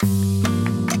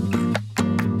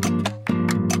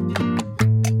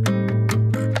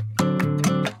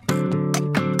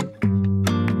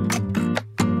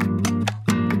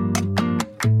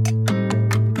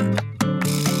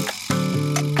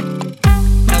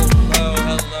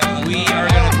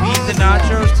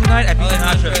tonight? I beat the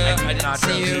nachos. I didn't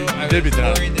see you. I did beat the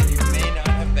was worried that you may not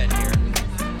have been here.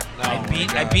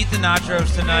 No, I beat the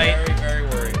nachos tonight. Very, very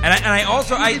worried. And I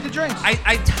also You beat the drinks.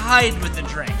 I tied with the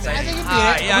drinks. I think you beat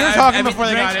Ah, it. yeah, We were I talking beat before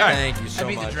the they got drinks. here. All right. Thank you so I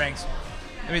beat much. the drinks.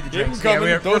 I beat the Keep drinks. them coming.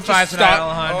 We're Don't five just tonight,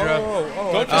 stop.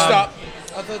 Alejandro. Don't just stop.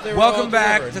 I thought they were Welcome all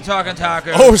back delivered. to Talking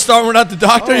Tacos. Oh, starting without the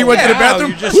doctor. You went to the Wow, bathroom.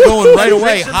 You're just going right away.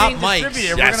 Drinks are Hot being mics.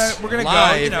 distributed. Yes. We're gonna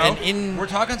Live go. You know, and in we're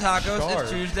Talking Tacos. charge.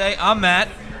 It's Tuesday. I'm Matt,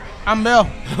 I'm Bill.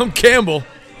 I'm Campbell.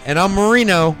 And I'm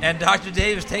Marino. and Dr.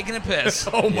 Dave is taking a piss.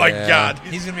 Oh my Yeah. God.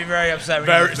 He's gonna be very upset when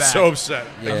he Very gets back. so upset.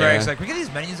 Yeah. I'm very excited. Can we get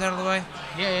these menus out of the way?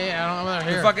 Yeah. I don't know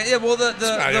they're here. Fucking yeah. Well, I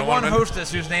the don't one want 'em.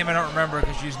 hostess whose name I don't remember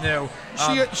because she's new.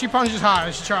 She punches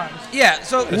hard. She tries. Yeah,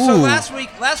 so Ooh. last week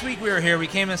we were here. We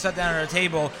came and sat down at a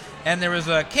table, and there was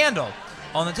a candle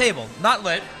on the table, not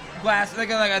lit, glass, like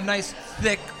a nice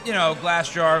thick, glass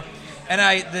jar, and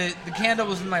the candle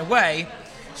was in my way,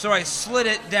 so I slid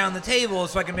it down the table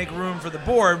so I could make room for the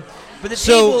board. But the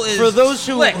table So, is for those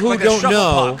who slick, like a don't shuffle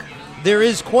know, puck. there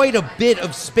is quite a bit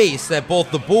of space that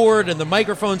both the board and the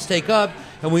microphones take up,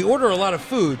 and we order a lot of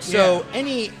food. So,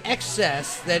 any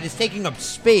excess that is taking up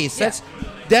space,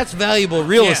 that's valuable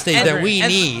real estate And- that we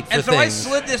and- need for and so things. I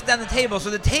slid this down the table. So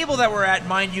the table that we're at,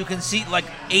 mind you, can seat like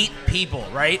 8 people,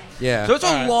 right? Yeah. So it's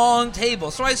a long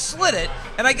table. So I slid it,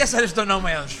 and I guess I just don't know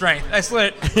my own strength. I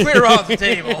slid it clear off the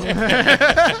table.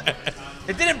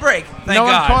 It didn't break, thank no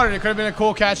one God. caught it. It could have been a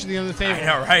cool catch at the end of the table. I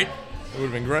know, right? It would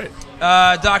have been great.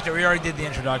 Doctor, we already did the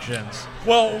introductions.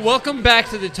 Well, welcome back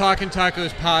to the Talkin'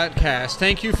 Tacos podcast.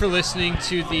 Thank you for listening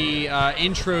to the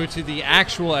intro to the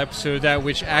actual episode, that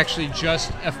which actually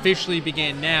just officially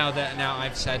began now that now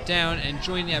I've sat down and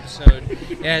joined the episode.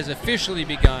 It has officially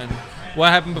begun.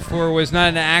 What happened before was not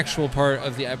an actual part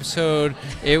of the episode.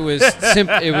 It was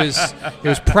it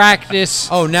was practice.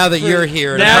 Oh, now that you're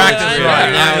here. Now practice that real. I'm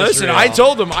here. Now it's Listen, real. I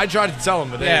told them. I tried to tell them,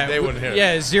 but they wouldn't hear.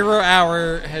 Yeah, 0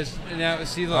 hour has now.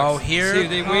 See, look. Oh, here See,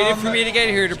 they waited for come me to get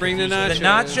here to bring the nachos. The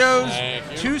nachos,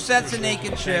 Thank you. 2 sets of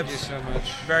naked Thank you chips. so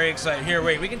much. Very excited. Here,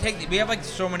 wait, we can take we have like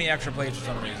so many extra plates for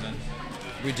some reason.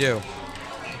 We do.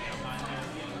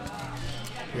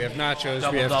 We have nachos.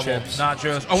 Double, we have double, chips.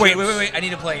 nachos. Oh, wait, I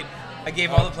need a plate. I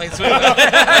gave all the plates away. We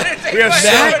have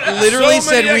Matt literally so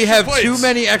many said we extra have plates. too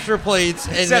many extra plates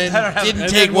and Except I don't then have- didn't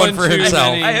and take then one one for too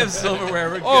himself. many. I have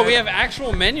silverware. We're Oh, good. we have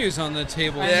actual menus on the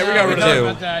table. Yeah, we got rid We of do. it.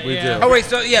 About that, We yeah. do. Oh wait,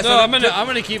 so yeah, No, so I'm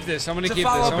gonna keep this. I'm gonna to keep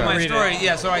follow this. up I'm on gonna my read story. it.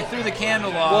 Yeah, so I threw the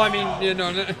candle off. Well, I mean,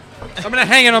 I'm gonna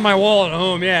hang it on my wall at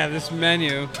home. Yeah, this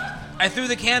menu. I threw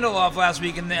the candle off last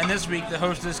week, and this week the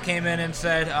hostess came in and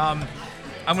said, "I'm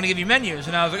going to give you menus,"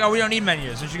 and I was like, "Oh, we don't need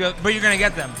menus." And she goes, "But you're going to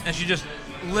get them," and she just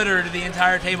littered the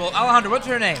entire table. Alejandro, what's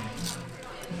her name?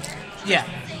 Yeah,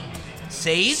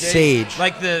 Sage. Sage.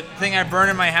 Like the thing I burn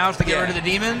in my house to get rid of the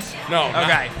demons. No.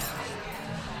 Okay.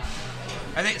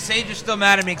 I think Sage is still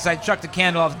mad at me because I chucked the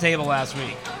candle off the table last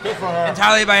week. Good for her.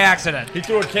 Entirely by accident. He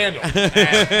threw a candle.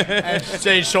 and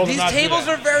Sage told him These not to do tables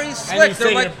that. are very slick. he's They're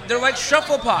taking like they're like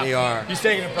shuffle puck. They are. He's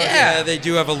taking it personally. Yeah. Yeah, they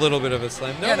do have a little bit of a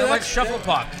slam. No, Yeah, they're like that's- shuffle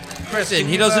puck. Chris, Listen, can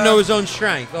he you, doesn't know his own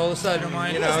strength. All of a sudden, Don't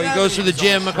mind. he Doesn't have goes to the his own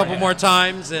gym a couple strength. more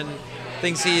times and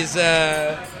thinks he's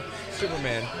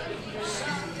Superman.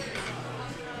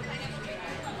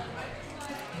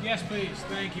 Yes, please.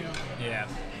 Thank you. Yeah.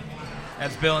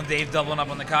 That's Bill and Dave doubling up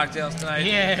on the cocktails tonight.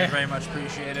 Yeah. I very much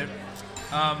appreciate it.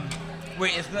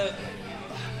 Wait,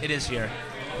 it is here.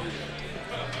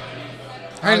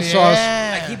 Hand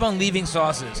yeah. I keep on leaving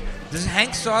sauces. Does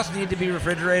Hank's sauce need to be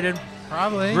refrigerated?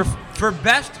 Probably. For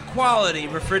best quality,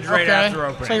 refrigerate after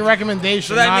opening. It's like a recommendation.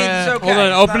 So that not means a- it's okay. Hold on,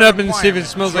 It's open not a up and see if it requirement.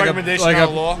 smells like Recommendation, a not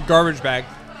a law. garbage bag.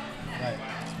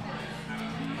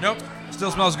 Nope.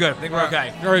 Still smells good. I think we're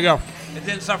okay. There we go. It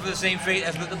didn't suffer the same fate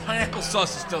as the pineapple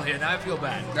sauce is still here. Now I feel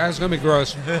bad. That's gonna be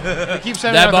gross. They keep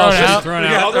sending That out ball throwing should be out. thrown The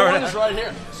out. other one is right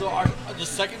here. So the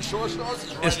second short sauce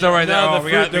is right It's still right there. No, Oh, the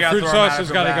we fruit, got- we the gotta fruit throw 'em out. sauce I has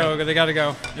feel got to bad. go. They got to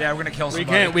go. Yeah, we're gonna kill We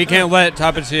somebody. can't let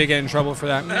Tapatia get in trouble for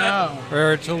that. No.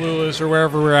 Or Tallulah's or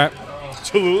wherever we're at.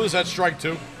 Tallulah's, that's strike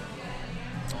 2.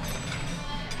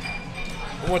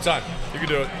 One more time. You can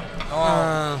do it.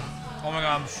 Oh my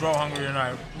god, I'm so hungry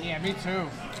tonight. Yeah, me too.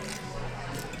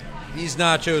 These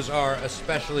nachos are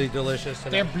especially delicious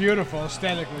They're today. beautiful,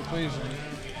 aesthetically pleasing.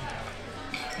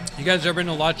 You guys ever been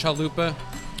to La Chalupa?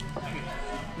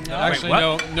 No. Actually,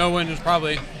 what? no one is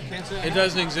probably. Can't say It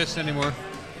doesn't exist anymore.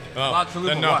 La Chalupa,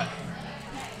 then no. what?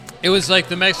 It was like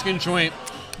the Mexican joint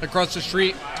across the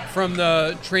street from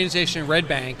the train station in Red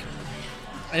Bank.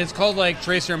 And it's called like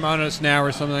Tres Hermanos now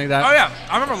or something like that. Oh yeah,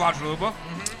 I remember La Chalupa.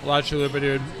 La Chalupa,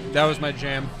 dude. That was my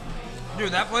jam.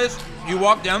 Dude, that place, you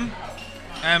walked in,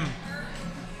 and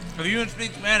if you didn't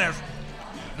speak Spanish,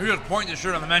 You're just pointing the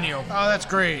shirt on the menu. Oh, that's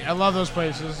great. I love those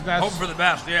places. That's Hope for the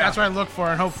best, yeah. That's what I look for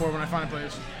and hope for when I find a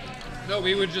place. No,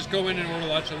 we would just go in and order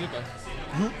La Chalupa.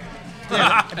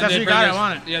 Yeah, if that's what you got, I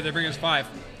want it. Yeah, they bring us 5.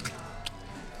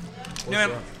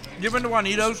 Yeah, you been to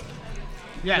Juanito's?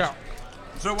 Yes. Yeah.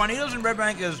 So Juanito's in Red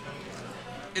Bank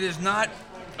it is not,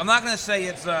 I'm not going to say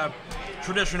it's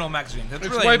traditional Mexican. It's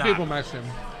really white not. people Mexican.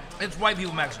 It's white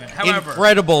people Mexican. However,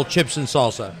 Incredible chips and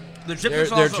salsa. the chips Their and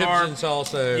salsa chips are, and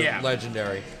salsa Yeah.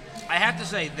 legendary. I have to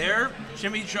say, their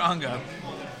chimichanga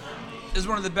is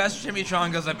one of the best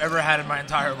chimichangas I've ever had in my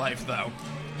entire life, though.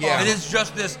 Yeah. It is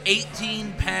just this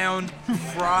 18-pound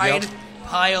fried Yep.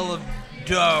 pile of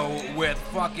dough with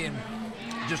fucking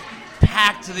just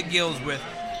packed to the gills with,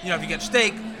 if you get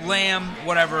steak, lamb,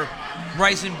 whatever,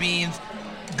 rice and beans,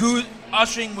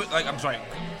 gushing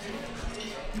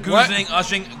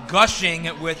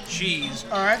with cheese,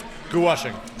 All right.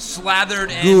 Guashing.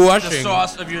 slathered in Gushing. the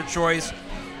sauce of your choice,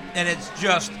 and it's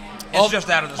just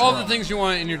out of this All world. the things you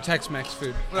want in your Tex-Mex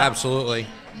food. Absolutely.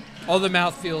 All the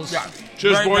mouthfeels. Yeah.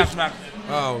 Cheers, Very boys. Tex-Mex.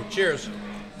 Oh, cheers.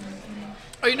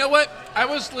 Oh, you know what? I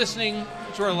was listening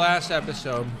to our last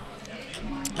episode,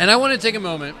 and I want to take a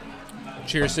moment.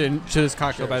 Cheers to this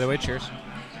cocktail, by the way. Cheers.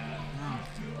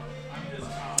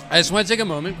 I just want to take a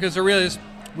moment because I realize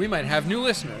we might have new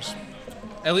listeners.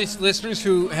 At least listeners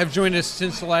who have joined us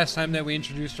since the last time that we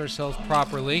introduced ourselves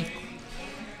properly.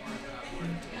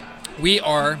 We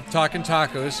are Talkin'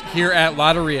 Tacos here at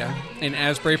Lotteria in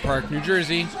Asbury Park, New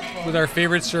Jersey, with our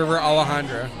favorite server,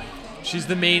 Alejandra.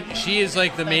 She is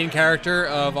like the main character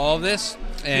of all of this.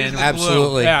 And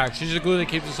Absolutely. yeah, she's the glue that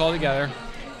keeps us all together.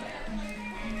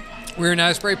 We're in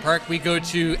Asbury Park. We go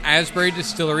to Asbury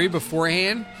Distillery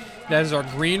beforehand. That is our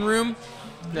green room.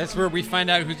 That's where we find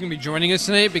out who's going to be joining us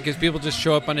tonight because people just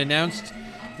show up unannounced.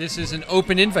 This is an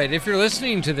open invite. If you're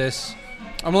listening to this,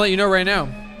 I'm going to let you know right now.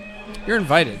 You're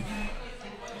invited.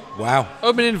 Wow.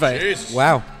 Open invite. Jesus.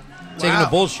 Wow. Taking a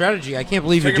bold strategy. I can't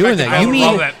believe Take you're it doing back that. to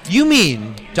I love it. You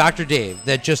mean, Dr. Dave,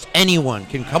 that just anyone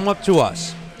can come up to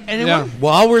us Anyone? Yeah.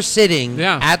 while we're sitting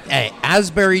Yeah. at a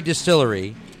Asbury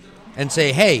Distillery and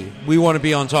say, "Hey, we want to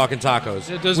be on Talking Tacos.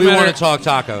 It doesn't We matter- want to talk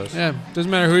tacos." Yeah,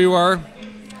 doesn't matter who you are.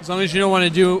 As long as you don't want to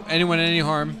do anyone any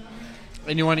harm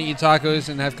and you want to eat tacos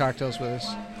and have cocktails with us.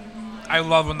 I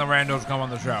love when the randos come on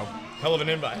the show. Hell of an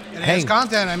invite. It Hey. is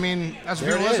content. I mean, that's what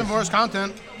There people it listen is. for is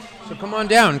content. So come on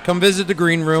down. Come visit the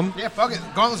green room. Yeah, fuck it.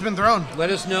 Gauntlet's been thrown. Let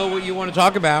us know what you want to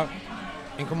talk about,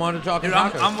 and come on to Talking Dude,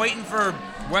 Tacos. I'm waiting for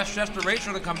Westchester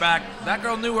Rachel to come back. That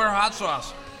girl knew her hot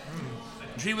sauce.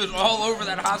 She was all over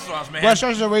that hot sauce, man.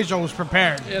 Westchester Rachel was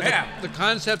prepared. Yeah, the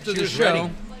concept of the was show ready.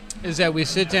 is that we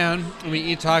sit down and we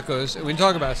eat tacos and we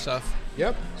talk about stuff.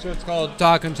 Yep. So it's called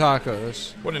Talkin'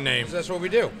 Tacos. What a name. That's what we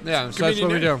do. Yeah, so that's what we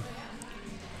Convenient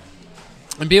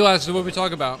do. And people ask us what we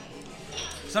talk about.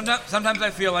 Sometimes I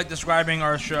feel like describing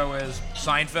our show as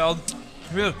Seinfeld.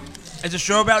 It's a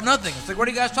show about nothing. It's like, what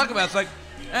do you guys talk about? It's like,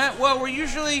 well, we're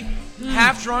usually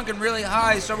half drunk and really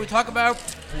high, so we talk about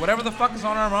whatever the fuck is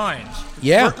on our minds.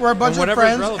 Yeah. We're a bunch and of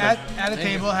whatever's friends relevant. at a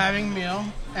table having a meal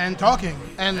and talking.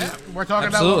 And we're talking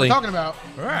Absolutely. about what we're talking about.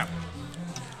 Yeah.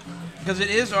 Because it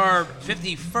is our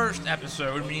 51st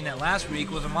episode, meaning that last week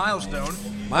was a milestone.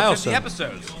 of Milestone. 50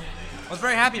 episodes. I was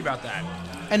very happy about that.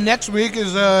 And next week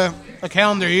is a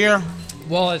calendar year.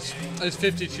 Well, it's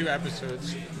 52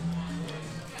 episodes. You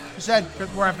said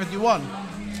we're at 51.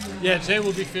 Yeah, today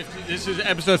will be 50. This is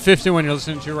episode 51 you're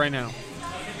listening to right now.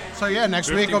 So yeah,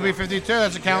 next week will be 52.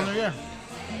 That's a calendar year.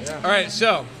 All right,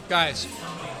 so, guys,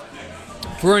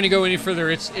 if we're going to go any further,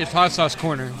 it's Hot Sauce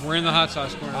Corner. We're in the Hot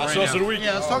Sauce Corner Hot right sauce now. of the week.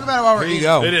 Yeah, let's talk about it while we're There you eating.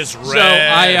 go. It is red.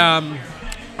 So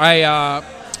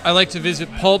I like to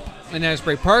visit Pulp in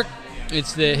Asbury Park.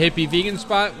 It's the hippie vegan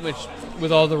spot, which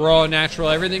with all the raw, natural,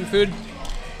 everything food.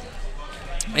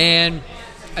 And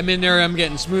I'm in there. I'm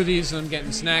getting smoothies and I'm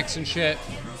getting snacks and shit.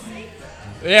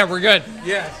 Yeah, we're good.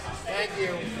 Yes. Thank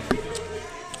you.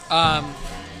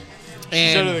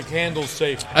 Instead of And the candles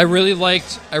safe. I really like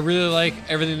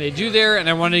everything they do there, and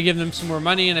I wanted to give them some more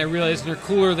money. And I realized they're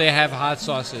cooler. They have hot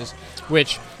sauces,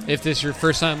 which, if this is your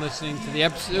first time listening to the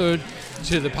episode,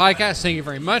 to the podcast, thank you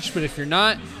very much. But if you're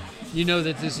not, you know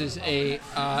that this is a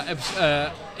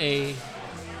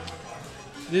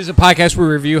podcast where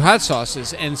we review hot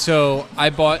sauces. And so I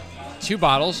bought 2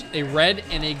 bottles, a red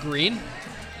and a green.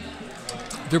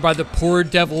 They're by the Poor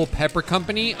Devil Pepper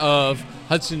Company of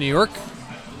Hudson, New York.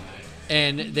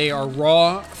 And they are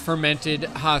raw fermented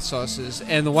hot sauces.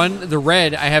 And the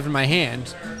red I have in my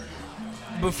hand.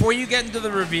 Before you get into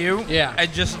the review, Yeah. I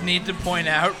just need to point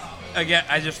out, again,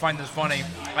 I just find this funny.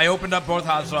 I opened up both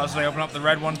hot sauces. I opened up the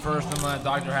red one first, and the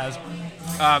doctor has.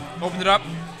 Opened it up,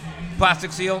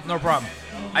 plastic seal, no problem.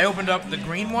 I opened up the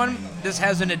green one. This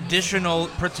has an additional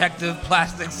protective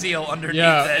plastic seal underneath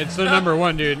Yeah, it. it's the number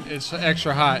one, dude. It's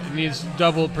extra hot. It needs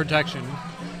double protection.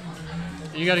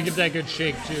 You got to give that a good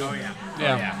shake too. Oh yeah.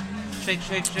 Yeah. Oh, yeah. Shake,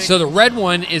 shake, shake. So the red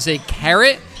one is a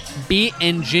carrot, beet,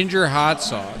 and ginger hot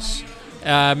sauce.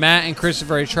 Matt and Chris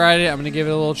have already tried it. I'm going to give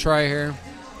it a little try here.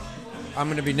 I'm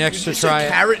going to be next to Did you say try it.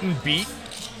 carrot and beet?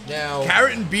 Now,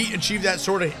 Carrot and beet achieve that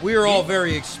sort of. we are all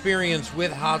very experienced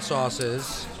with hot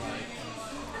sauces.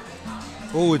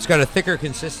 Oh, it's got a thicker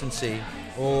consistency.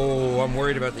 Oh, I'm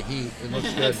worried about the heat. It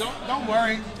looks good. Don't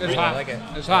worry. It's I hot. like it.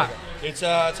 It's hot. It's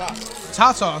hot. It's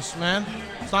hot sauce, man.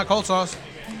 It's not cold sauce.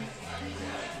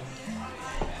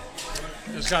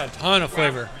 It's got a ton of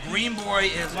flavor. Green Boy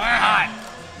is hot.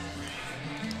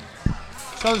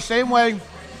 So the same way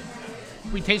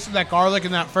we tasted that garlic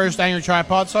in that first Angry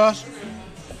Tripod sauce,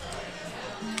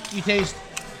 you taste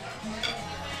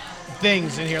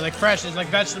things in here, like freshness, like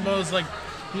vegetables, like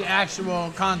the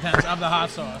actual contents of the hot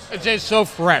sauce. It tastes so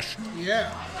fresh.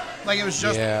 Yeah. Like it was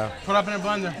just Yeah. put up in a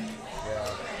blender.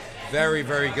 Very,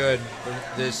 very good.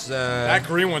 This That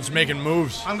green one's making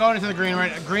moves. I'm going into the green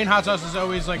right. Green hot sauce is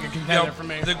always like a contender Yo, for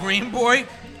me. the Green Boy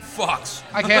fucks.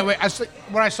 I can't wait.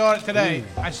 When I saw it today,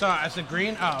 I said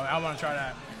green. Oh, I want to try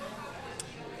that.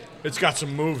 It's got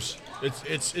some moves.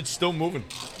 It's still moving.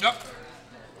 Yep.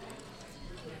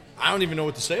 I don't even know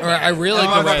what to say All about right, I it. really Oh,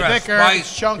 like the my red. God. Thicker, Spice.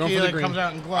 it's chunky, Going for the like green. comes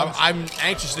out in gloves. I'm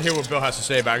anxious to hear what Bill has to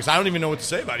say about it because I don't even know what to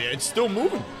say about it. It's still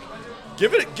moving.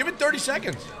 Give it 30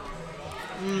 seconds.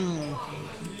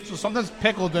 So something's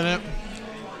pickled in it.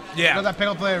 Got Yeah, that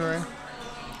pickle flavor.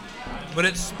 but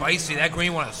it's spicy. That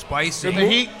green one is spicy. The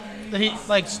heat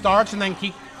like starts and then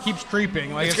keeps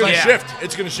creeping. Like It's it's gonna like shift.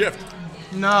 It's gonna shift.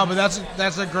 no, but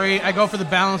that's a great. I go for the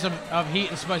balance of heat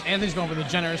and spice. Anthony's going for the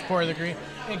generous pour of the green.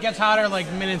 It gets hotter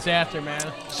like minutes after, man.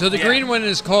 So the Yeah. green one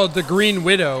is called the Green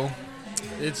Widow.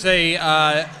 It's a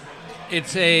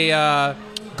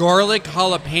garlic,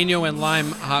 jalapeno, and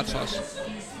lime hot sauce.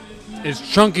 It's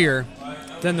chunkier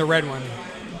than the red one.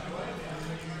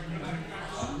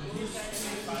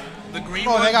 The green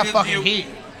Oh, one they got gives fucking you, heat.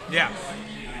 Yeah.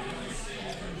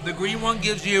 The green one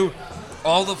gives you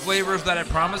all the flavors that it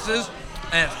promises,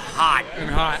 and it's hot. And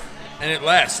hot. And it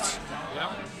lasts.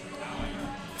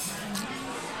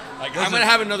 Like I'm gonna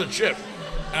have another chip,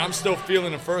 and I'm still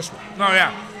feeling the first one. Oh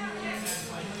yeah.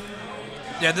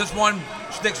 Yeah, this one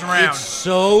sticks around. it's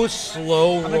so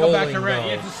slow I'm gonna rolling. go back to red. though.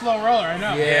 Yeah, it's a slow roller. I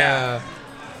know. Yeah.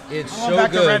 It's I'm so going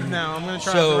back good. to red now. I'm gonna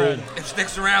try so the red. It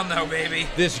sticks around though, baby.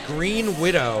 this Green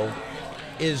Widow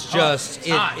is just it's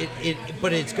hot.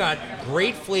 but it's got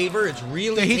great flavor. It's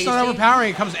really The heat's not tasty, overpowering.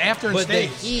 It comes after and but the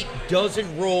stays. heat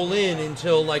doesn't roll in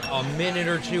until like a minute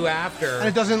or two after. And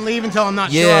it doesn't leave until I'm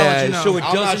not sure. I'll Yeah, let you know. so it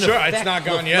I'm not doesn't sure. affect It's not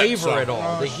gone the yet, flavor so- at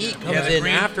all. The heat comes the in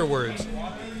green- afterwards,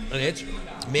 and it's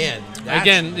that's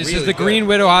Again, this is really the good. Green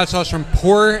Widow hot sauce from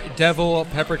Poor Devil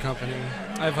Pepper Company.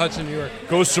 I have Hudson, New York.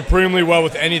 Goes supremely well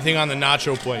with anything on the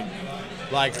nacho plate.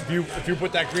 Like if you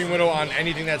put that Green Widow on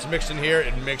anything that's mixed in here,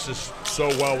 it mixes so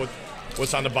well with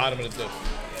what's on the bottom of the dish.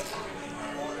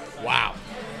 Wow.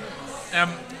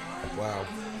 Wow.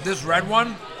 This red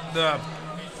one, the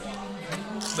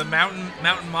Mountain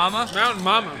Mama. Mountain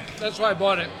Mama. That's why I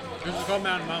bought it. It's called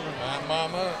Mountain Mama.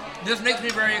 Mama. This makes me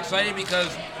very excited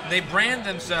because they brand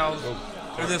themselves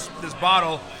or this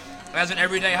bottle as an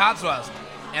everyday hot sauce,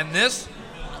 and this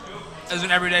is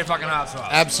an everyday fucking hot sauce.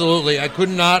 Absolutely, I could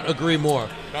not agree more.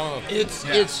 Come It's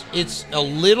Yeah. it's a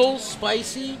little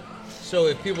spicy, so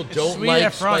if people It's don't sweet like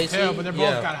at front spicy, too, but they're both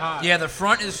yeah. got hot. Yeah, the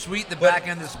front is sweet, the But- back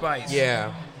end is spice.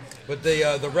 Yeah, but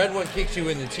the red one kicks you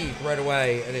in the teeth right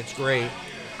away, and it's great.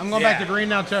 I'm going back Yeah. to green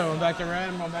now too. I'm back to red.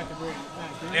 I'm going back to green.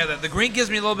 Yeah, the green gives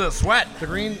me a little bit of sweat. The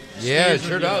green. Yeah, stays it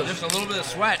sure with you. does. Just a little bit of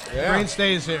sweat. Yeah. Green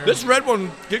stays here. This red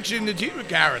one kicks you in the teeth with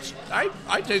carrots. I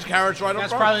taste carrots right up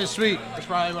That's front. probably sweet. That's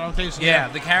probably what I'm tasting. Yeah,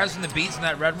 the carrots and the beets in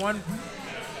that red one,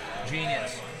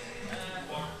 genius.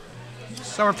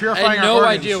 So we're I purifying had our no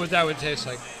organs. idea what that would taste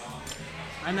like.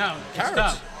 I know. It's Carrots.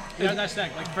 tough. Yeah, that's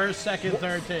like first, second,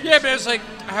 third taste. Yeah, but it's like,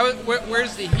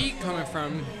 where's the heat coming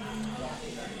from?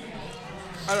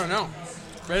 I don't know.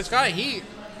 But it's got heat.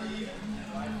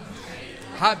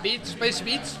 Hot beets, spicy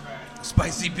beets.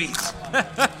 Spicy beets.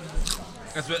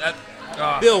 That's what.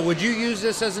 Bill, would you use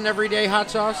this as an everyday hot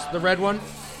sauce? The red one?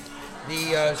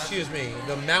 The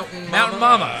the Mountain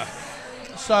Mama.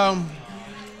 So,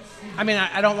 I mean,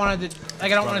 I don't want to I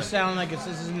don't want to sound like this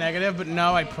is negative, but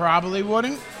no, I probably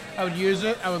wouldn't. I would use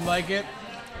it. I would like it.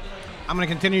 I'm gonna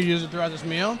continue to use it throughout this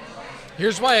meal.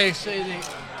 Here's why I say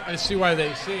I see why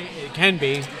they say it can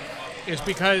be. It's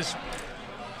because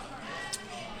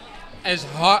as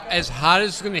hot as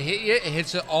it's gonna hit you, it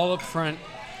hits it all up front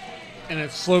and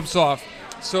it slopes off.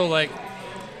 So like,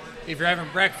 if you're having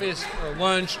breakfast or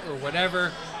lunch or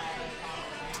whatever,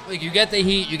 like you get the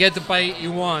heat, you get the bite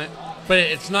you want, but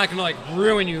it's not gonna like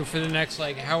ruin you for the next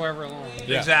like however long.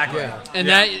 Yeah. Exactly. And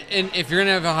and if you're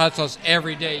gonna have a hot sauce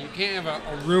every day, you can't have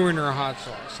a ruiner hot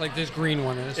sauce like this green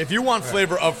one is. If you want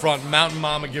flavor up front, Mountain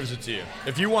Mama gives it to you.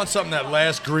 If you want something that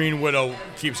lasts, Green Widow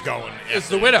keeps going. It's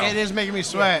the Widow. It is making me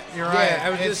sweat. You're right. I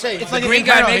was gonna say, it's the like green an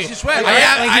guy internal makes heat. you sweat.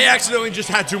 I accidentally just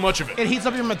had too much of it. It heats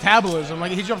up your metabolism.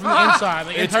 Like it heats you up from the inside.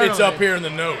 Like It's internally. up here in the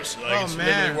nose. Like Oh, it's man.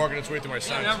 literally working its way through my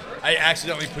sinus. I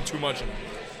accidentally put too much in it.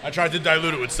 I tried to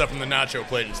dilute it with stuff from the nacho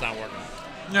plate. It's not working.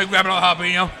 You grab another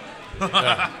jalapeno.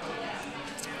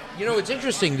 you know, it's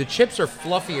interesting. The chips are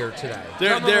fluffier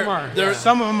today.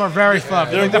 Some of them are very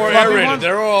fluffy. They're Like the more fluffy aerated. ones,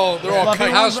 They're all fluffy kite.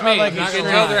 ones House are made. like You can extreme.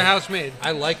 tell they're house made.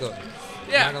 I like them.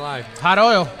 Yeah. Not gonna lie. Hot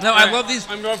oil. No, I love these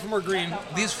I'm going for more green.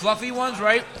 fluffy ones,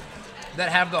 right? That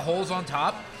have the holes on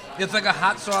top. It's like a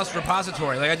hot sauce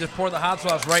repository. Like I just pour the hot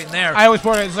sauce right in there. I always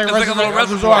pour it. It's like, It's like a little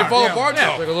reservoir. They fall Yeah. apart Yeah.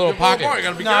 though. It's like a little They fall pocket. apart. You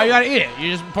gotta be No, you careful. gotta eat it.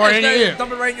 You just pour it in Yeah, and eat you it.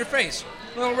 dump it right in your face.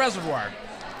 A little reservoir.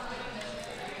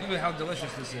 Look at how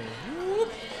delicious this is.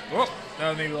 Whoop. That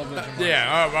was maybe a little bit too much.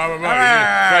 Yeah, right.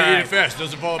 try to eat it fast.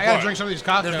 Doesn't fall I apart. gotta drink some of these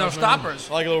cocktails. There's no man. stoppers.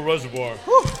 I like a little reservoir.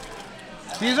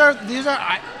 These are.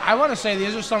 I want to say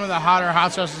these are some of the hotter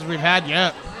hot sauces we've had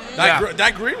yet.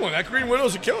 That green one, that Green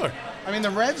Widow's a killer. I mean,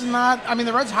 the red's not. I mean,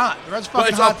 the red's hot. The red's But fucking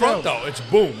it's hot up front too. though. It's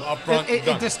boom up front. It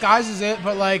done. disguises it,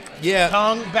 but like Yeah.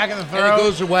 tongue back in the And throat. it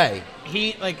goes away.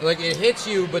 heat like Like it hits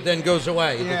you, but then goes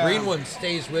away. Yeah. The green one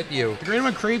stays with you. the green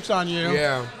one creeps on you.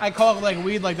 Yeah. I call it like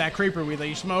weed, like that creeper weed. Like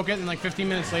you smoke it, and like 15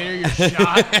 minutes later, you're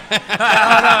shot. No,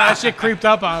 that shit creeped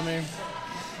up on me.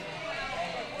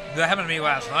 That happened to me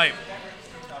last night.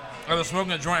 I was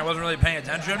smoking a joint. I wasn't really paying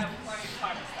attention.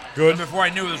 Good. And before I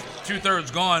knew it was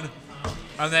 2/3 gone.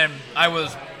 And then I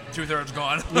was 2/3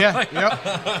 gone. Yeah, yep.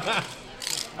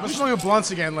 I've been smoking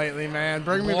blunts again lately, man.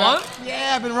 Bring me Blunt? back.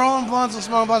 Yeah, I've been rolling blunts and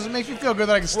smoking blunts. It makes me feel good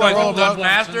that I can still Like roll a the blunt.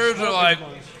 masters are like,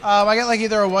 I get like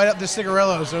either a white, the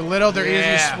cigarillos. They're little. They're easy. You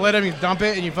Yeah. split them, you dump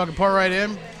it, and you fucking pour right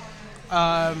in.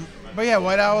 But yeah,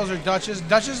 White Owls or Dutches.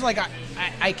 Dutches, like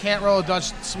I can't roll a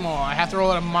Dutch small. I have to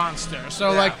roll it a monster.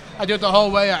 So Yeah. like I do it the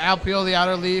whole way. I out peel the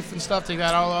outer leaf and stuff. Take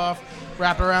that all off.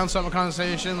 Wrap it around something with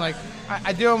condensation. Like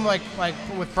I do them like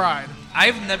with pride.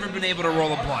 I've never been able to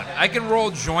roll a blunt. I can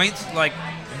roll joints like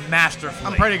masterfully.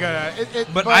 I'm pretty good at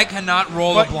it. But I cannot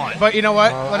roll a blunt. But you know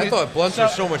what? I thought blunts were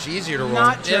so much easier to roll.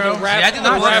 Not true. Yeah, I think the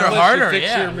Not blunts true. are harder. Fix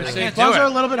Yeah, your I mistake. can't do Blunts are a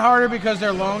it. little bit harder because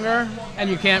they're longer and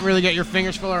you can't really get your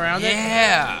fingers full around it.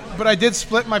 Yeah. But I did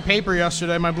split my paper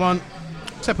yesterday, my blunt.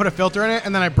 So I put a filter in it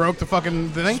and then I broke the fucking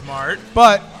thing. Smart.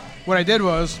 But what I did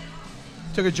was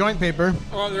took a joint paper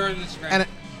Oh, they're on Instagram. and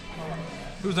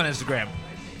Who's on Instagram?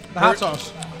 the hot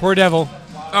sauce. Poor devil.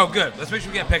 Oh, good. Let's make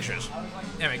sure we get pictures.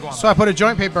 Anyway, go on. So I put a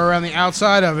joint paper around the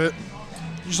outside of it,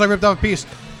 just like ripped off a piece,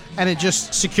 and it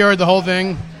just secured the whole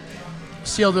thing,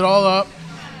 sealed it all up,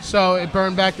 so it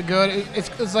burned back the good.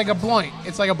 It's like a blunt.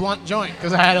 It's like a blunt joint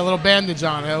because I had a little bandage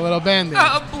on it, a little bandage.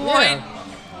 A blunt.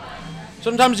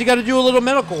 Sometimes you got to do a little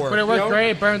medical work. But it you worked know? great.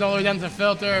 It burned all the way down to the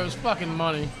filter. It was fucking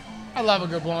money. I love a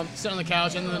good blunt. Sit on the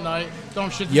couch, end of the night. Don't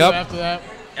have shit to Yep. do after that.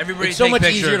 Everybody It's so take much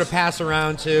pictures. easier to pass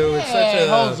around too. It's Yeah, such it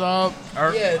holds a up.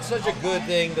 it's such a good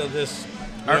thing to just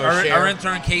you Our, know, our, share. our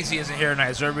intern Casey isn't here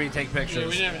tonight, so everybody take pictures.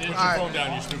 Put your phone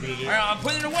down, you stupid idiot. All right, I'm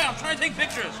putting it away. I'm trying to take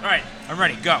pictures. All right, I'm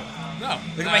ready. Go. No.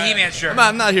 Look at my He-Man shirt.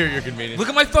 I'm not here at your convenience. Look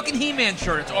at my fucking He-Man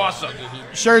shirt. It's awesome.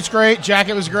 Shirt's great.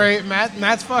 Jacket was great.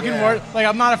 Matt's fucking like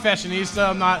I'm not a fashionista.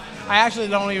 I'm not. I actually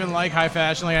don't even like high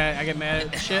fashion. Like I get mad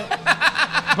at shit.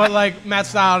 But like Matt's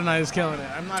style tonight is killing it.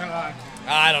 I'm not gonna lie.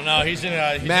 I don't know. He's in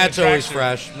a. Matt's in a always tracksuit.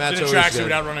 fresh. Matt's He's in a always tracksuit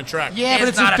good. out running track. Yeah, but It's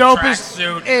it's the not a dopest.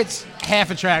 tracksuit. It's half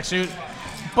a tracksuit.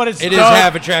 But it's It dope. is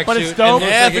half a tracksuit. But it's and dope.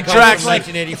 looks Half like it a comes from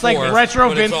tracksuit. It's like 1984, retro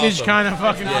but it's vintage awesome. kind of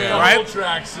fucking The feel. Right? whole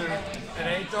tracksuit. It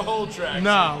ain't the whole tracksuit.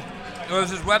 No. There's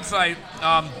this website.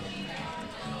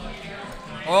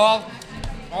 All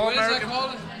What is that American.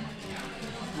 called?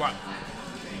 What?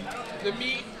 The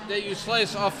meat that you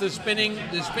slice off the spinning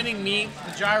meat.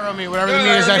 The gyro meat, whatever Yeah, the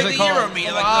meat is the actually gyro called.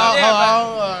 meat, like Hello, the-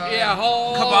 hello, Yeah,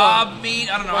 whole Kebab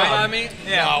meat. I don't know. Kebab meat?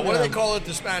 Yeah. What do they call it?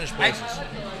 The Spanish places.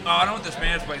 Oh, I don't know what the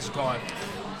Spanish place is called.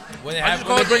 When they I have just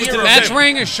when call they it bring the it to the gyro. Matt's table.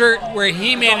 wearing a shirt where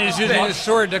He-Man is using a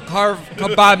sword to carve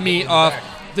kebab meat off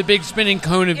the big spinning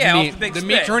cone of Yeah, off meat. the big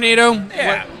meat spit. tornado.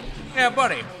 Yeah. Yeah,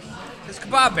 buddy. It's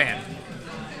Kebab Band.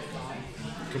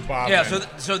 Kebab Yeah, man.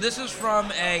 so this is from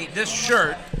this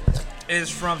shirt is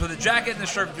from, so the jacket and the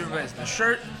shirt are different places. The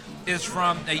shirt is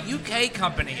from a UK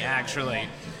company, actually,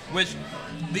 which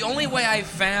the only way I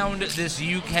found this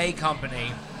UK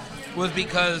company was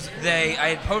because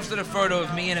I had posted a photo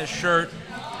of me in a shirt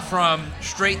from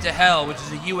Straight to Hell, which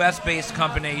is a U.S.-based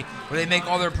company where they make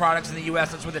all their products in the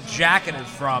U.S. That's where the jacket is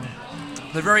from.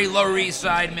 The very Lower East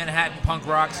Side Manhattan punk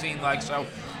rock scene, so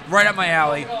right up my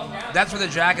alley. That's where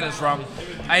the jacket is from.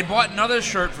 I had bought another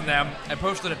shirt from them. I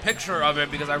posted a picture of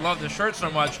it because I love the shirt so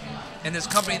much. And this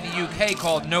company in the UK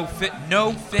called No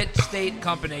Fit State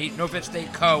Company, No Fit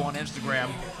State Co. on Instagram,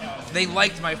 they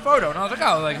liked my photo. And I was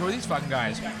like, who are these fucking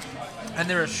guys? And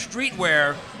they're a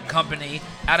streetwear company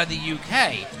out of the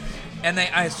UK. And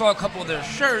I saw a couple of their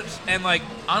shirts, and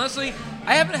honestly,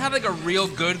 I haven't had a real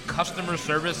good customer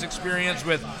service experience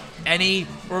with any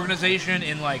organization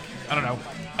in I don't know,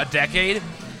 a decade.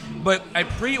 But I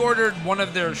pre-ordered one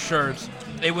of their shirts.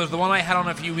 It was the one I had on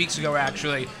a few weeks ago,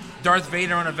 actually. Darth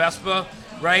Vader on a Vespa,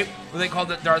 right? Well, they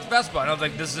called it Darth Vespa, and I was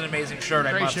like, this is an amazing shirt.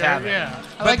 I must have it. Yeah.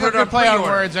 But I like put a it good play on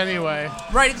pre-order. words anyway.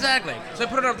 Right, exactly. So I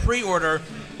put it on pre-order,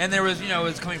 and there was, it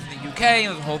was coming from the UK, and it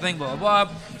was a whole thing, blah, blah,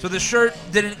 blah. So the shirt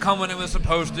didn't come when it was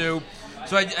supposed to.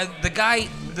 So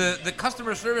the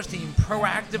customer service team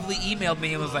proactively emailed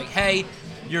me and was like, hey,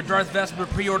 your Darth Vespa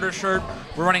pre-order shirt,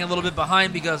 we're running a little bit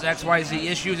behind because XYZ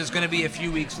issues. It's going to be a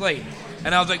few weeks late.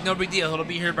 And I was like, no big deal. It'll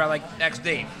be here by X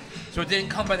date. So it didn't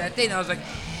come by that date. And I was like,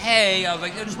 hey, I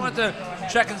just wanted to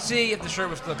check and see if the shirt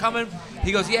was still coming.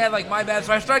 He goes, yeah, my bad.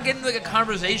 So I started getting a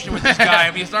conversation with this guy.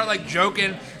 I mean, you start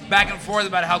joking back and forth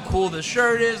about how cool the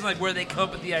shirt is and where they come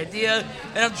up with the idea.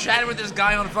 And I'm chatting with this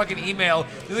guy on fucking email.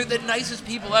 They're the nicest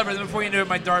people ever. Then before you knew it,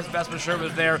 my Darth Vespa shirt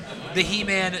was there. The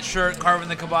He-Man shirt, Carving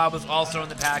the Kebab, was also in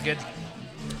the package.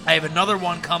 I have another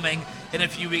one coming in a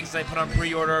few weeks. I put on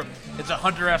pre-order. It's a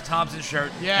Hunter S. Thompson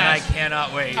shirt, and I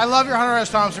cannot wait. I love your Hunter S.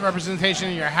 Thompson representation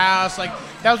in your house. That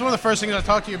was one of the first things I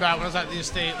talked to you about when I was at the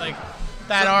estate.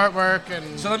 That artwork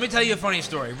and. So let me tell you a funny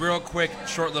story, real quick,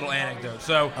 short little anecdote.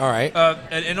 So, all right,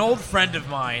 an old friend of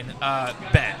mine,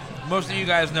 Ben. Most of you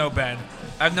guys know Ben.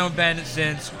 I've known Ben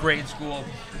since grade school.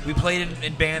 We played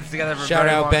in bands together for a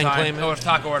very long time. Shout out Ben Clayman. Oh, it's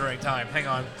taco ordering time. Hang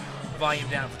on, volume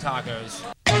down for tacos.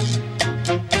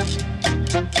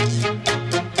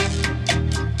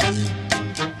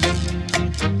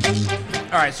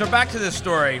 All right, so back to this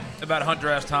story about Hunter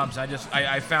S. Thompson.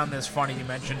 I found this funny. You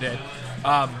mentioned it.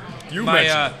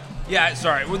 mentioned yeah,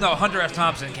 sorry. Well, no, Hunter S.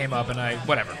 Thompson came up, and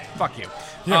whatever. Fuck you.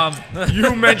 Yeah.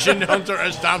 You mentioned Hunter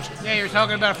S. Thompson. Yeah, you're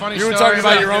talking about a funny You story. were talking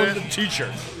about it. your own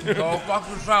teacher. Oh, fuck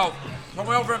yourself. So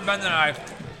my old friend Ben and I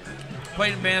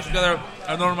played in bands together.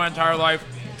 I've known him my entire life.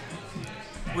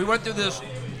 We went through this,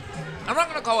 I'm not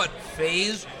going to call it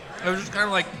phase. It was just kind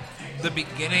of the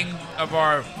beginning of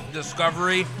our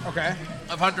discovery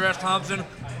of Hunter S. Thompson.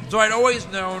 So I'd always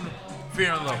known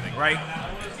Fear and Loathing, right?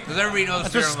 Because everybody knows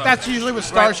Fear and Loathing. That's usually what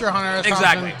starts your Hunter S.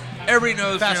 Thompson. Exactly. Everybody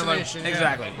knows Fear and Loathing. Fascination. Yeah.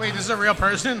 Exactly. Wait, this is a real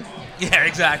person? Yeah,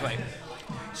 exactly.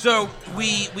 So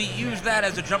we use that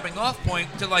as a jumping off point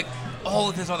to all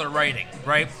of his other writing,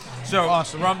 right? So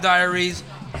Awesome. Rum Diaries,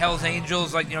 Hell's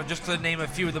Angels, just to name a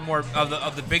few of the more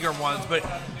of the bigger ones. But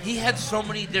he had so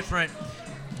many different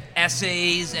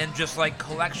essays and just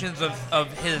collections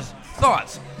of his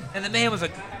thoughts. And the man was a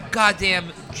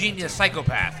goddamn genius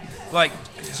psychopath.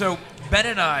 So Ben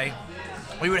and I,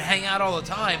 we would hang out all the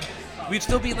time. We'd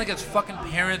still be in his fucking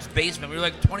parents' basement. We were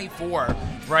 24,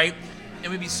 right?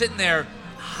 And we'd be sitting there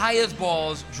high as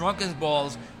balls, drunk as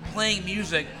balls, playing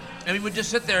music, and we would just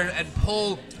sit there and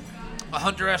pull a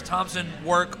Hunter S. Thompson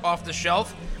work off the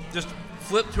shelf, just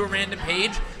flip to a random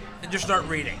page, and just start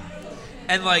reading.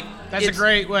 And that's a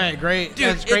great way. Great, dude,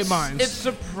 that's great minds. It's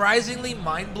surprisingly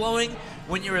mind blowing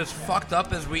when you're as fucked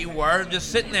up as we were,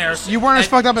 just sitting there. You weren't as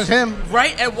fucked up as him,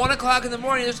 right? At 1 o'clock in the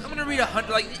morning, I'm gonna read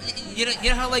 100. You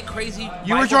know how crazy.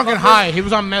 You were Bible drunk and thumpers- high. He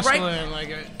was on mescaline,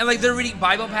 right? And they're reading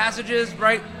Bible passages,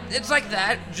 right? It's like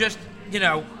that, just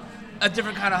a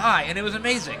different kind of high, and it was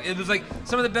amazing. It was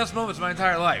some of the best moments of my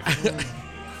entire life.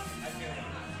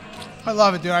 I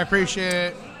love it, dude. I appreciate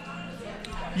it.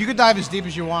 You could dive as deep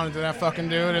as you want into that fucking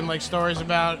dude and stories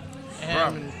about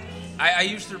him. Bro, I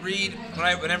used to read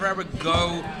whenever I would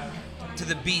go to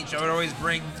the beach. I would always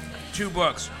bring 2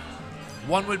 books.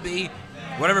 One would be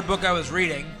whatever book I was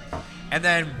reading, and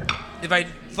then if I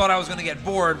thought I was going to get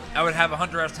bored, I would have a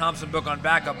Hunter S. Thompson book on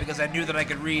backup because I knew that I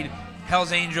could read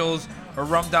Hell's Angels or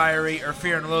Rum Diary or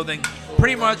Fear and Loathing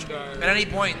pretty much at any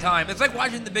point in time. It's like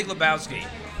watching The Big Lebowski.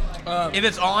 If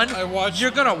it's on,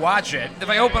 you're going to watch it. If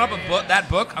I open up that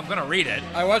book, I'm going to read it.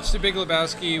 I watch The Big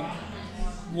Lebowski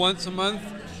once a month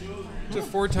to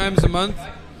 4 times a month. 1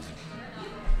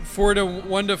 to 4 You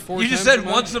times a month. You just said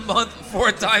once a month,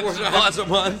 4 times a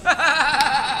month.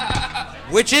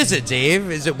 Which is it,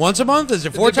 Dave? Is it once a month? Is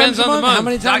it 4 times a month? How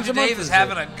many times Dr. a month? Dave is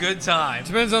having a good time.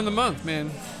 Depends on the month, man.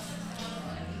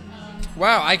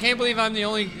 Wow, I can't believe I'm the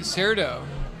only Cerdo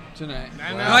tonight. No,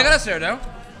 I got a Cerdo.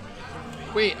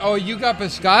 Wait, oh, you got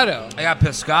Pescado. I got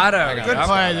Pescado. Good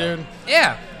play, dude.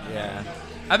 Yeah. Yeah.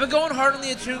 I've been going hard on the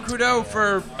Atune Crudo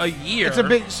for a year. It's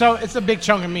a big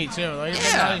chunk of meat too. Like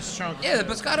it's a nice chunk. Yeah,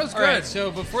 the Pescado's All good. right,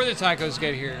 so before the tacos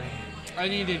get here, I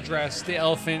need to address the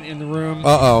elephant in the room.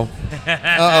 Uh-oh.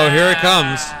 Uh-oh, here it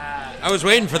comes. I was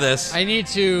waiting for this. I need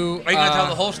to... Are you going to tell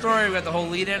the whole story? We got the whole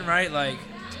lead-in, right? Like,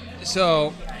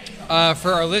 So,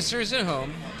 for our listeners at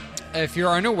home, if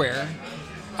you're unaware,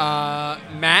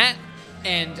 Matt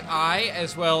and I,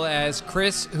 as well as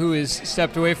Chris, who has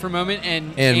stepped away for a moment,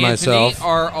 and Anthony myself.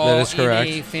 are all That is correct.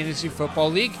 in a fantasy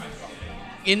football league.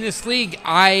 In this league,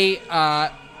 I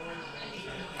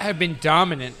have been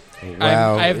dominant.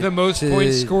 Wow. I have the most To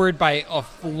points scored by a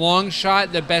long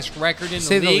shot, the best record in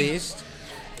say the the league. least.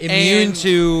 Immune And-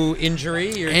 to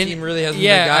injury. Your team really hasn't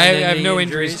yeah, gotten I have any no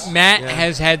injuries. Matt Yeah.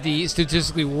 has had the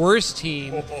statistically worst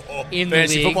team in the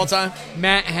Fantasy league. football time?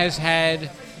 Matt has had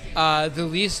the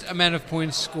least amount of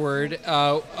points scored.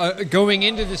 Going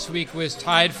into this week was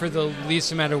tied for the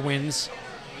least amount of wins.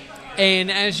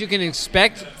 And as you can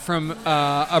expect from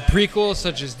a prequel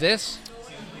such as this,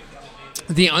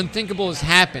 the unthinkable has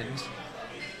happened,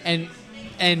 and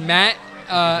Matt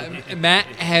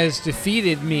has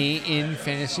defeated me in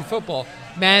fantasy football.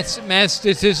 Matt's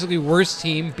statistically worst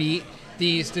team beat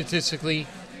the statistically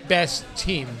best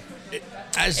team,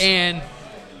 and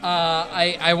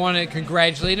I want to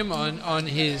congratulate him on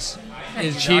his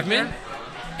achievement.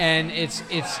 And it's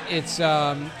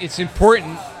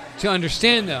important to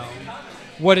understand though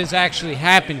what has actually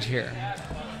happened here.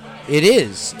 It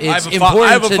is. It's I have a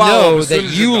important to follow-up know as soon that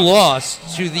as you you're done.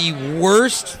 lost to the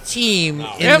worst team in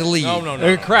Yep. the league.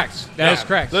 No. Correct. That is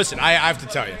correct. Listen, I have to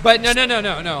tell you. But no.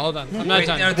 Hold on. I'm not wait,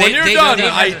 done. no, When you're done,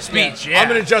 I- speech. I'm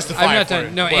going to justify I'm it not for done.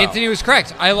 you. No, Well, Anthony was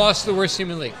correct. I lost the worst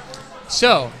team in the league.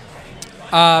 So,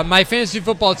 my fantasy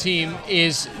football team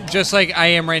is just like I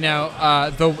am right now.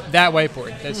 That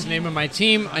whiteboard. That's the name of my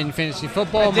team in fantasy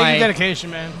football. I dig your dedication,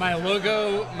 man. My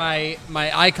logo, my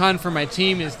icon for my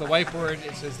team is the whiteboard.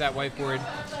 It says that whiteboard.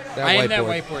 I am that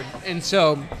whiteboard. And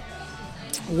so,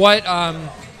 what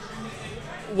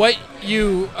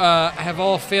you have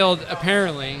all failed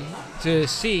apparently to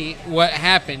see what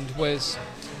happened was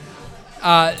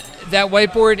that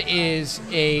whiteboard is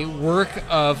a work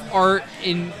of art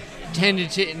intended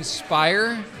to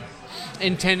inspire,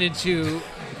 intended to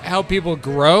help people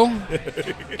grow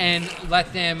and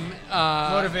let them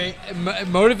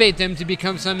motivate them to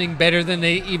become something better than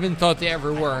they even thought they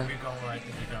ever were.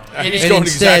 he's And going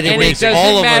instead, exactly it And where makes he's doesn't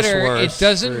all of matter. us worse. It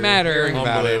doesn't for matter. hearing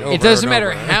about it. Unbelievable. It over doesn't and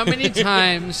matter over. how many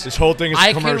times This whole thing is a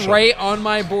I can commercial. write on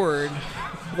my board,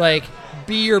 like,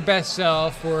 be your best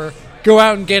self, or go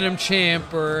out and get him,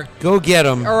 champ, or Go get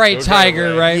them. all right, Go get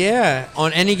Tiger, him, right? Yeah,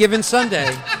 on any given Sunday.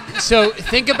 So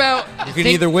think about. You can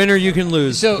either win or you can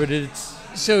lose. So- but it's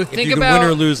So if think you can about. win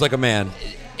or lose like a man.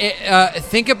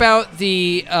 Think about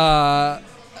the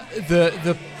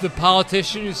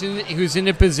politician who's in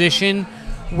a position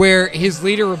where his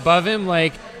leader above him,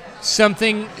 like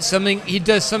something he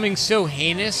does something so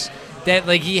heinous that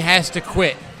like he has to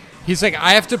quit. He's like,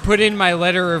 I have to put in my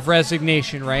letter of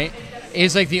resignation, right?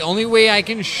 It's like the only way I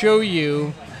can show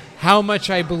you how much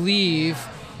I believe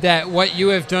that what you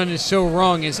have done is so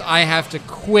wrong is I have to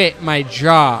quit my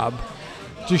job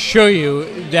to show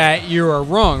you that you are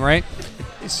wrong, right?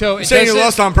 So You saying you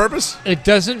lost on purpose? it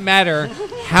doesn't matter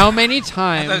how many I was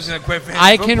times gonna quit fantasy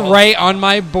I can football. write on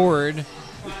my board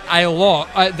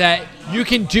that you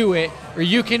can do it, or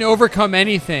you can overcome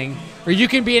anything, or you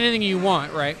can be anything you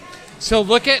want, right? So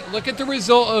look at the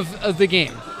result of the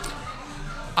game.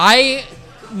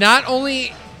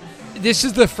 This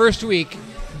is the first week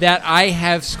that I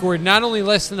have scored not only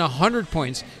less than 100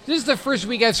 points. This is the first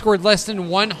week I've scored less than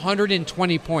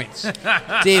 120 points.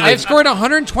 David, I've scored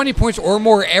 120 points or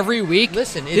more every week.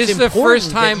 Listen, it's this is the important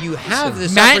first time that you have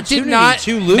this Matt opportunity did not,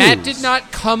 to lose. Matt did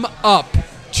not come up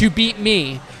to beat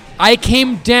me. I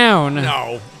came down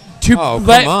No. to Oh,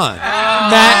 let come on.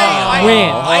 Matt win.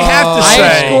 I have to I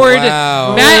say. scored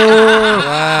Wow. Matt.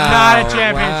 Wow. Not a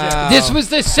championship. Wow. This was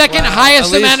the second Wow. highest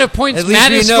At least- amount of points at least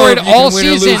Matt we has know scored if you all can win or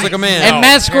lose season, like a man. and No,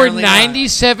 Matt scored apparently not.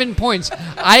 97 points.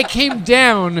 I came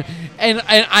down and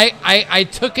I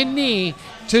took a knee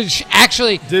to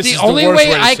actually. This the is the only worst way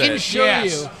way to I say can it. show Yes.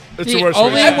 you. It's the the worst way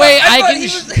only to say it. way I thought can. he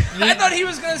was, I thought he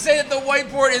was going to say that the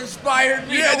whiteboard inspired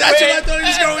me. Yeah, to that's win. what I thought he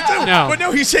was going to. No. But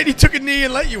no, he said he took a knee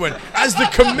and let you in. As the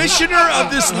commissioner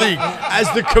of this league, Wow.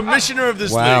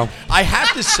 league, I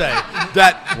have to say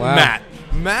that Wow.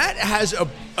 Matt has a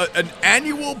an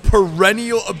annual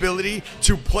perennial ability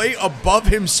to play above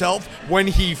himself when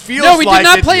he feels No, he did like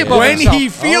not it. play above when himself. he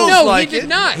feels No, like he did it.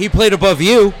 not. He played above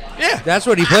you. Yeah. That's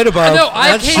what he played above. No, I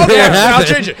That's came what down. I'll happened.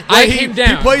 change it. I He- came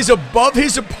down. He plays above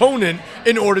his opponent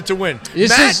in order to win. This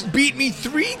Matt is- beat me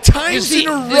 3 times This is in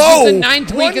a the- row. this is the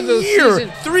 9th week 1 of the year,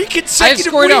 season. 3 I consecutive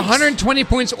scored weeks. 120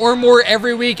 points or more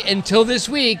every week until this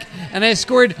week, and I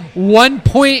scored 1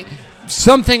 point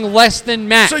something less than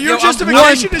Matt. So your I'm justification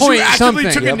 1 is you point actively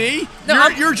something. took a Yep. knee? No,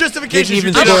 Your justification is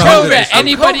Didn't you even took score a a knee. hundred. I'm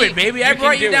Anybody- COVID, baby. I you can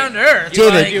brought you do down it. to earth.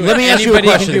 David, let me ask you a Anybody can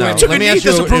question, do though. it. Took a Let me knee ask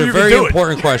you doesn't prove a you can very do it.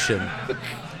 important question.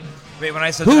 Wait, when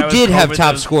I said that Who I was did have COVID,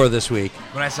 top those- score this week?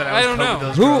 When I said I I don't was COVID, know.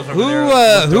 those Who girls over there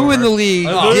looked who in over. the league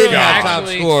Oh, did God. have top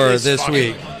Actually, score it's this funny.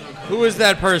 week? Who was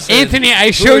that person? Anthony, I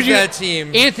Who showed was you that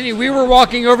team. Anthony, we were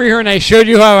walking over here and I showed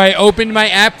you how I opened my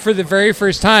app for the very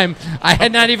first time. I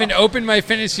had not even opened my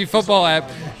fantasy football app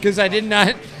because I did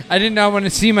not want to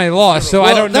see my loss. So I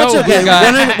Well, don't know. that's who okay.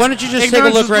 got- Why don't you just take a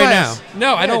Ignorance look is right now? bliss.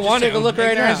 No, I don't want Take to. a look right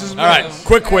now. Ignorance is All right, bliss.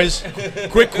 quick quiz.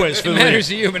 Quick quiz for the matters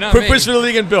league. to you, but not Quick me. quiz for the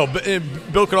league and Bill.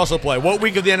 Bill could also play. What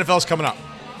week of the NFL is coming up?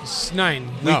 It's 9.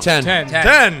 No. Week 10.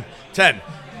 10. 10.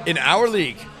 In our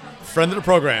league, friend of the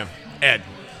program, Ed,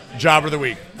 jobber of the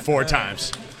week, 4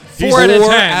 times. He's 4 out of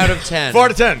 4 10. out of 10. 4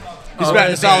 out of 10. He's Oh,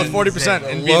 batting a solid amazing. 40% The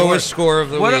and being the lowest worst. score of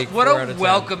the What a, week. what 4 out a of 10.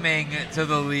 welcoming to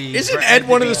the league. Isn't for Ed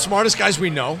one of the to be- smartest guys we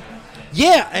know?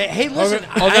 Yeah. Hey, listen.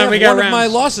 hold I on, have we got one of my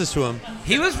rounds. losses to him.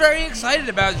 He was very excited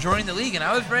about joining the league, and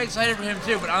I was very excited for him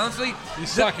too. But honestly,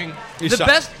 He's sucking.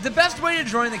 the best way to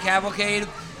join the cavalcade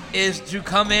is to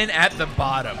come in at the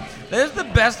bottom. That is the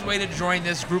best way to join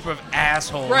this group of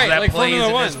assholes Right, that like plays Formula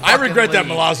in One. this I fucking regret that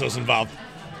league. Malazzo's involved.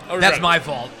 I regret That's it. my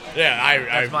fault. Yeah,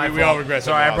 That's my we fault. all regret that.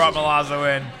 Sorry, I brought Malazzo's.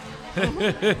 Malazzo in.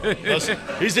 Listen,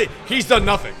 he's done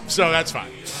nothing, so that's fine.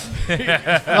 I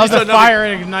love done the nothing. fire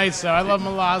it ignites, though. I love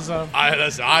Malazzo.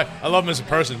 I love him as a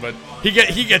person, but he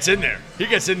gets in there. He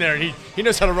gets in there, and he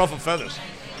knows how to ruffle feathers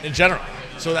in general.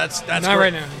 So that's Not great.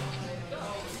 right now.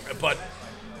 But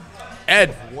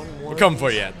Ed, we're coming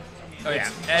for you, Ed. Oh yeah.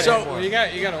 So You got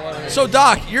a water. So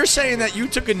Doc, you're saying that you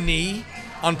took a knee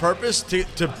on purpose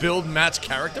to build Matt's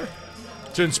character,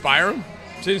 to inspire him,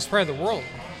 To inspire the world.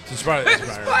 to inspire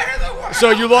him. So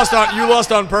you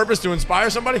lost on purpose to inspire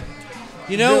somebody.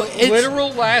 You know, The it's literal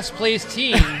last place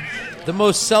team. the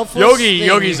most selfless Yogi- thing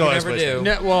Yogi's you the can last ever place. do.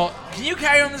 No, well, Can you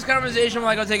carry on this conversation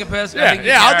while I go take a piss? I Yeah, think you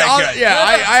yeah, can. All right, good.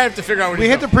 I have to figure out what We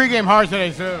he's hit the doing. pregame hard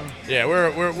today, too. Yeah, we're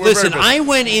Listen, very busy. I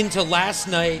went into last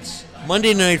night's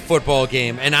Monday Night Football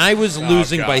game, and I was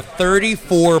losing God. by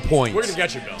 34 points. We're gonna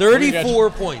get you, Bill. We're gonna get 34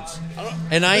 points.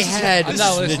 And I had I'm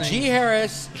not listening. Najee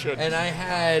Harris, Should. and I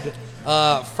had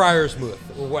Friersmuth,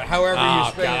 or however you Oh,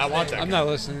 spell God, I his want name. that. I'm not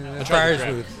listening to that. tried to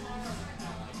Friersmuth.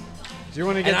 Do you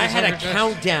want to get And I this had a under check?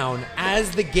 countdown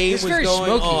as the game It's was very going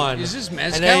smoky. on. Is this and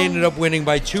mezcal? I ended up winning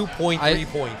by 2.3 I-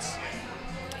 points.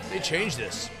 They changed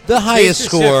this. The highest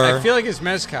Taste a sip. I score feel like it's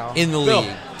mezcal. in the Bill,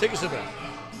 league. take a sip of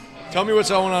that. Tell me what's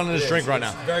going on in this drink right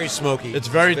now. Very smoky. It's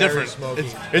very different. Smoky.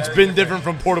 It's been different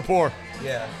from pour to pour.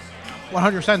 Yeah.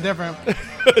 100% different. Yeah,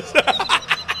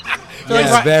 very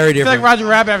I feel like different. Roger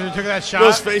Rabbit after he took that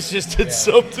Bill's shot. face just did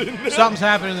something. Something's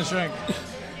happening in this drink.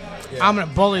 I'm going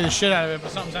to bully the shit out of it,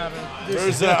 but something's happening.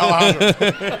 Where's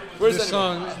Alejandro? Where's This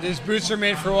song, these boots are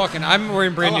made for walking. I'm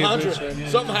wearing brand new boots. Alejandro? Right now.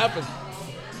 Something happened.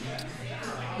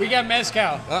 We got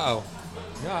mezcal, Uh-oh.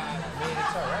 No, I mean,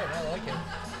 it's all right. I like it.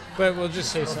 but we'll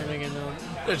just say something and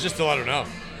Yeah, just to let her know.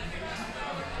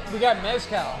 we got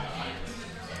mezcal.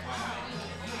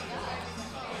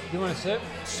 You want to sip?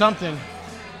 Something.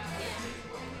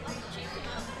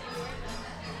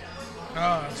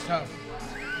 Oh, it's tough.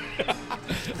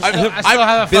 I've, I still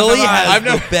have a Billy fucking has eye. I've the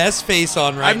never- best face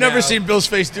on right I've never now. seen Bill's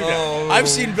face do that. Oh. I've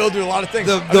seen Bill do a lot of things.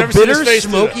 the I've never bitter seen his face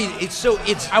do that. smoky. It's so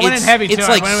it's. I went it's, in heavy, too. It's I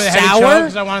like went with a heavy sour chug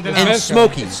 'cause I wanted to know. and Mezcal.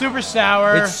 smoky. It's super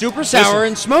sour. It's super sour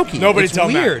and smoky. Nobody it's tell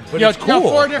Matt. weird, but Yo, it's no,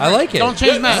 cool. four different. I like it. Don't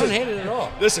change I Matt. don't hate it at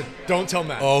all. Listen, don't tell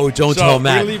Matt. Oh, don't So, tell we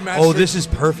Matt. leave Matt's Oh, drink this is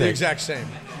The perfect. exact same.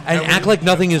 And we- act like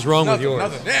nothing is wrong nothing, with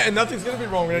yours. Nothing. Yeah, and nothing's gonna be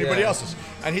wrong with anybody Yeah. else's.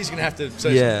 And he's gonna have to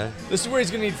say Yeah. something. This is where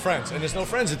he's gonna need friends, and there's no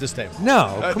friends at this table.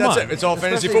 No, come that's on. it. It's all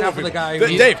fantasy Especially football not for the people.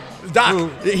 guy who- Dave, Doc, who-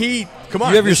 come on.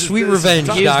 You have your this is- sweet this is revenge,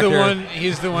 Doc. He's Doctor. the one.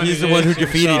 He's the one. He's who the one did who it to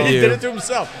defeated himself. He you. did it to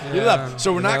himself. He Yeah. left.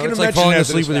 So we're not No, going to it's like mention falling after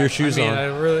asleep this with your fact. shoes I mean, on. I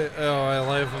really. Oh, I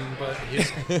love him, but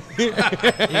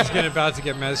he's getting about to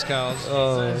get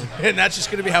mezcals. And that's just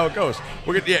going to be how it goes.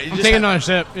 We're gonna, yeah, you I'm just taking have- another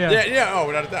sip. Yeah. Yeah. Oh,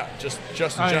 without a doubt. Just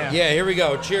in Oh, general. yeah. Yeah, here we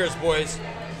go. Cheers, boys.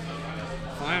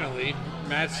 Finally,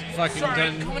 Matt's fucking Sorry,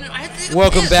 done. come on, I had to take a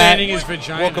Welcome piss. back. Standing his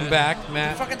vagina. Welcome back,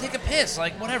 Matt. Fucking take a piss.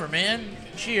 Like, whatever, man.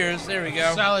 Cheers. There we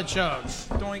go. Solid chugs.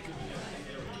 Doink.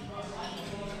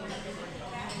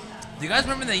 Do you guys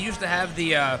remember they used to have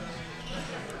the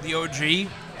OG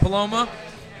Paloma,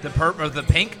 the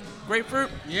pink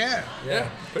grapefruit? Yeah. Yeah,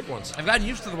 big ones. I've gotten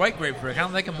used to the white grapefruit. I kind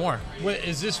of like it more. Wait,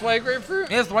 is this white grapefruit?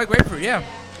 Yeah, it's the white grapefruit. Yeah,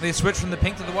 they switched from the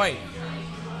pink to the white.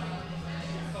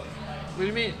 What do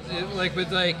you mean? Like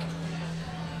with like?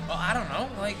 Well, I don't know.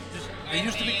 Like, just they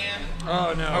used to be.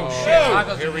 Oh no! Oh shit!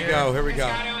 Tacos Here in we go. Here we go.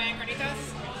 Pescado and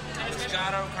carnitas.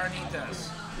 Pescado carnitas.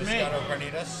 Pescado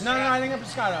carnitas. No, I think a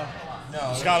pescado. No,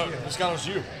 Pescado's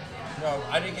you. no,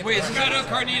 I didn't get. Wait, Pescado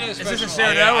carnitas Is this a special.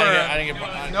 Cerdo or? I didn't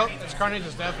get. Nope, it's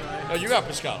carnitas definitely. No, you got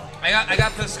pescado. I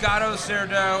got pescado,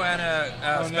 cerdo, and a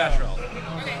special.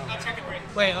 Okay, I'll check it for you.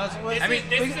 Wait, let's. I mean,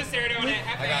 This is a Cerdo and a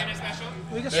Hefe and a special.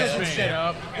 We can switch some shit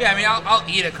up. yeah. I mean, I'll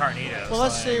eat a carnitas. Well,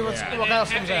 let's see what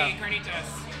else comes out. Hefe carnitas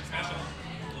special.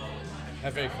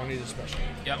 Hefe carnitas special.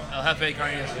 Yep, El Jefe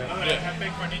carnitas. Hefe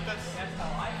carnitas.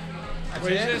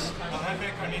 What is this? I'll have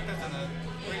carnitas and a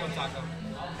Ringo taco.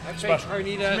 Fake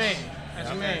carnitas. Me. That's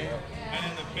me. And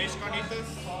then the fish carnitas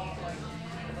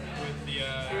with the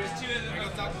Ringo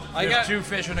taco. I There's got 2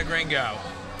 fish and a gringo.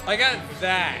 I got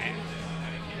that.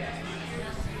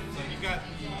 So you got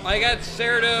I got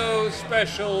Cerdo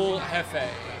special Hefe.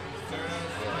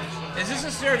 Is this a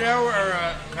cerdo or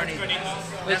a carnitas?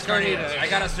 carnitas. That's carnitas. I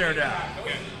got a cerdo.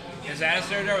 Okay. Is that a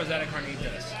cerdo or is that a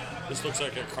carnitas? This looks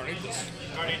like a carnitas.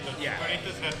 Carnitas. Yeah.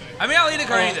 Carnitas Hefe. I mean, I'll eat a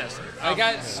carnitas. I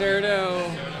got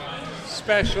Cerdo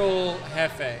special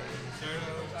Hefe.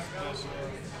 Cerdo special.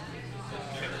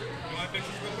 Okay. You want to fix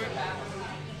this real quick?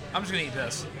 I'm just gonna eat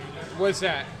this. What's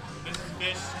that? This is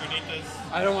fish,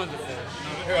 carnitas. I don't want the fish.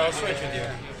 Here, I'll switch with you.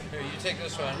 Here, you take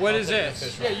this one. What I'll is take this? the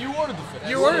fish Yeah, one. you ordered the fish.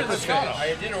 You ordered the fish.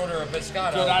 I did order a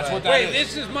pescado. So that's but- what that Wait,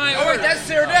 is. this is my Oh wait, order. that's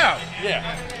cerdo.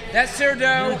 Yeah. That's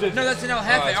cerdo. No, that's an El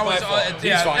Jefe. it's Oh, my it's, fault.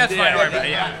 yeah, He's fine. that's fine. Yeah, Don't worry about it.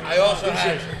 Yeah. I also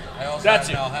had. That's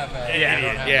an it. El Jefe. I Yeah,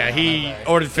 don't have yeah. an He El Jefe.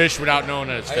 ordered fish without knowing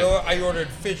that it's fish. I ordered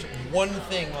fish. One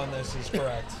thing on this is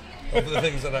correct. Of the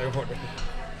things that I ordered.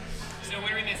 So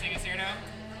what are we missing? A Cerdo?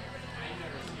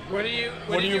 What do you?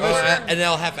 What do you Oh, miss? an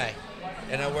El Jefe.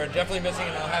 And we're definitely missing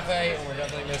an El Jefe, and we're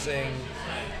definitely missing.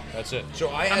 That's it. So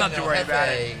I had not an too El worried about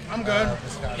Jefe, it. I'm good.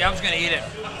 pescado. Yeah, I'm just gonna eat it.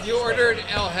 You ordered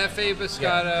El Jefe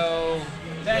Pescado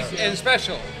and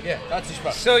special. Yeah. That's a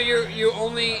special. So you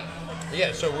only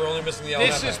Yeah, so we're only missing the El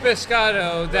this Jefe. is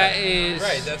Pescado. That is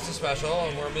Right, that's the special,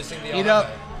 and we're missing the El Eat Jefe.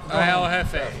 up. El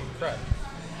Jefe. Correct.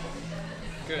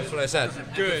 Good. That's what I said.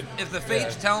 Good. If the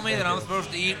fates tell me that I'm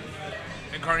supposed to eat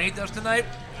a carnitas tonight,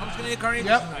 I'm just gonna eat carnitas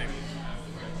Yep. tonight.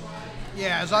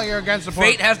 Yeah, as long as you're against the pork.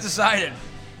 Fate has decided.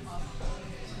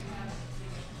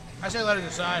 I say let it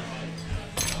decide.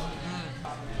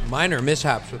 Minor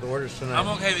mishaps with orders tonight. I'm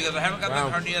okay because I haven't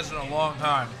gotten the carnitas in a long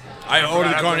time. I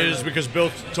ordered the forgot how good it carnitas is. because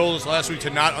Bill told us last week to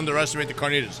not underestimate the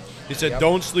carnitas. He said,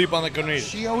 "Don't sleep on the carnitas."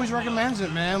 She always recommends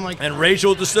it, man. Like, And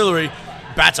Rachel Distillery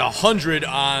bats 100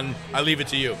 on "I leave it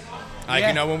to you." Like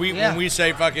Yeah, when yeah. we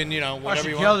say fucking oh, whatever she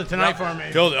you killed want. it tonight for me.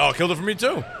 Killed it. Oh, killed it for me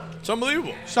too. It's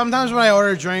unbelievable. Sometimes when I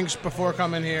order drinks before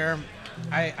coming here,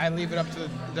 I leave it up to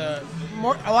the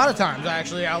more. A lot of times,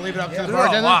 actually, I'll leave it up to the They're all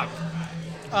bartender. locked.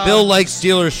 Bill likes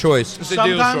dealer's choice. It's a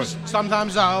dealer's choice.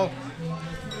 Sometimes I'll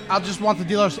just want the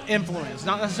dealer's influence,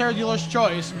 not necessarily dealer's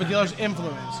choice, but dealer's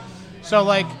influence. So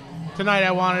like tonight,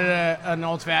 I wanted an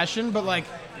old fashioned, but like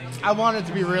I wanted it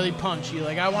to be really punchy.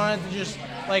 Like I wanted to just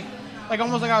like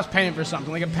almost like I was paying for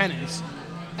something, like a penance.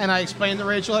 And I explained to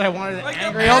Rachel that I wanted an Like a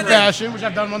angry old penance. fashioned, which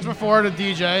I've done once before to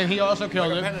DJ, and he also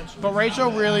killed it. But Rachel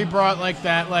really brought like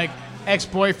that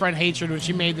ex-boyfriend hatred when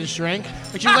she made this drink.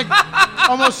 Like she was like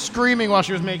almost screaming while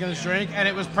she was making this drink, and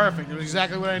it was perfect. It was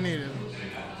exactly what I needed.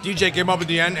 DJ came up at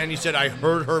the end and he said, "I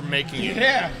heard her making it."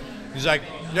 Yeah. He's like,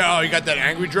 "No, you got that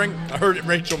angry drink? I heard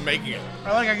Rachel making it.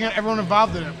 I can get everyone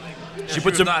involved in it. She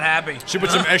put was some- not happy. She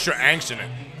put some extra angst in it."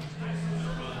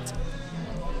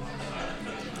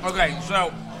 Okay,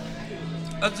 so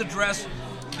let's address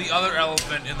the other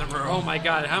elephant in the room. Oh my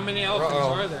God! How many elephants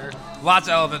Uh-oh. are there? Lots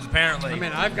of elephants, apparently. I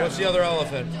mean, I've got. What's the other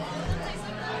elephant?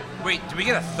 Wait, did we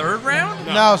get a third round?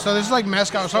 No, so this is like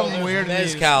mezcal, something weird. in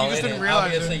these. Mezcal. You just in didn't it. realize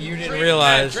Obviously, it. you didn't Drink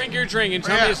realize. that. Drink your drink and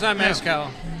tell Yeah, me it's not yeah.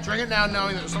 mezcal. Drink it now,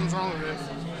 knowing that something's wrong with it.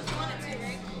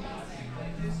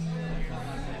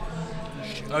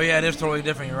 Oh yeah, it is totally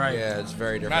different. You're right. Yeah, it's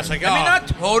very different. That's like, I mean, oh, not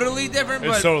totally different,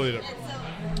 it's but totally different.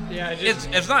 Yeah, I just,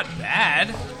 it's not bad.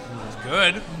 It's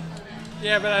good.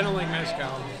 yeah, but I don't like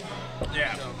mezcal.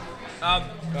 Yeah. I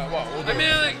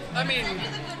mean,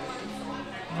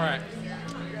 all right.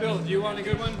 Bill, do you want a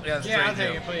good one? Yeah, it's Yeah, I'll trade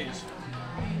take it, deal. please.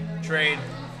 Trade.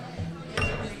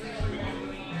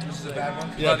 This is a bad one.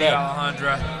 Yeah, Bloody bad.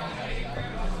 Alejandra.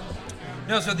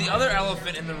 No, so the other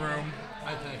elephant in the room.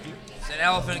 It's an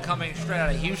elephant coming straight out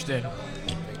of Houston.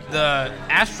 the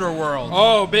Astro World.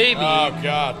 Oh, baby. Oh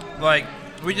God. Like,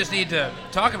 we just need to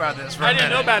talk about this for a I minute.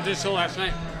 didn't know about this till last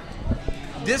night.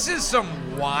 This is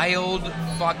some wild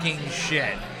fucking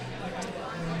shit.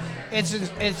 It's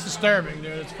disturbing,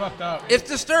 dude. It's fucked up. It's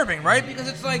disturbing, right? Because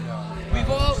it's like we've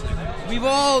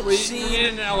all We seen.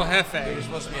 needed an El Jefe. It's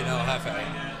supposed to be an El Jefe.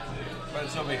 But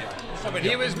it's no big deal. It's no big He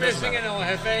deal. was It doesn't missing an matter. El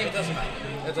Jefe. It doesn't matter.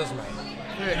 It doesn't matter.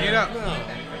 Dude, heat up. No,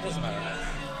 it doesn't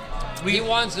matter. He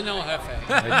wants an El Jefe.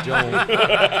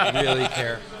 I don't really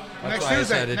care. That's Next why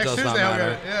Tuesday. I said it Next does Tuesday, not I'll get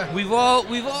matter. it. Yeah.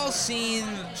 We've all seen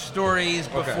stories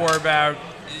before about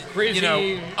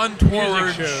Crazy untoward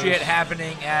music shows. shit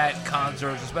happening at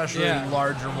concerts, especially Yeah.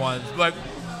 larger ones. But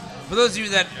for those of you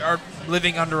that are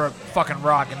living under a fucking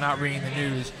rock and not reading the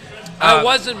news, I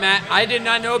wasn't, Matt. I did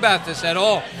not know about this at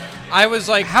all. I was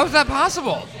like, how is that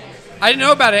possible? I didn't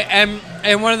know about it, and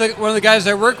one of the guys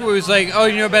I work with was like, "Oh,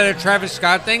 you know about a Travis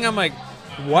Scott thing?" I'm like,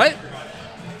 "What?"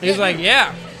 He's like,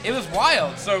 "Yeah." It was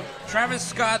wild. So Travis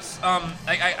Scott's,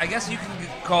 I guess you can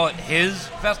call it his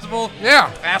festival. Yeah,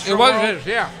 Astro it was World his,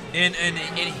 yeah. in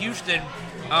Houston.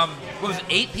 What was it,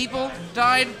 8 people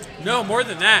died? No, more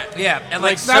than that. Yeah, and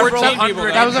Like several 14 people hundred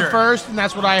died. That was the injured. first, and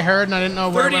that's what I heard, and I didn't know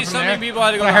where it went from 30-something there. people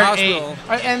had to go But to I the heard hospital.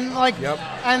 8. And like, Yep.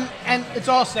 and it's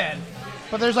all sad.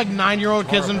 But there's like 9-year-old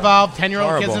kids involved,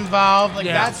 10-year-old kids Horrible. involved. Like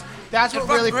Yeah. that's what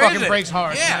It's really crazy. fucking breaks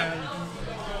hearts. Yeah. man.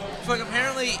 So like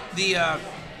apparently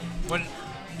when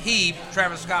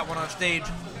Travis Scott went on stage,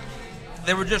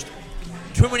 there were just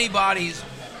too many bodies,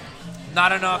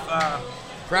 not enough.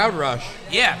 Crowd rush.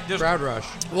 Just Crowd rush.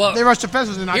 Well, They rushed the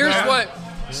fences and knocked here's it out. what.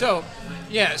 So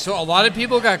a lot of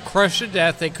people got crushed to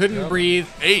death. They couldn't breathe.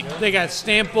 8. They got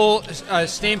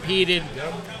stampeded.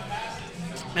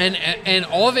 And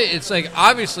all of it, it's like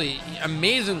obviously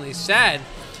amazingly sad.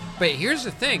 But here's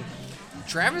the thing: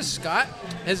 Travis Scott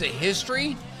has a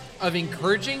history of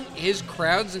encouraging his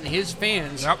crowds and his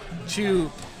fans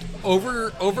to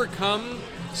overcome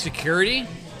security,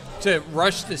 to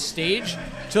rush the stage,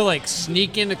 to like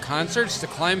sneak into concerts, to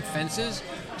climb fences,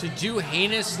 to do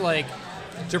heinous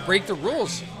to break the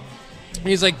rules.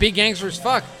 He's like big gangster as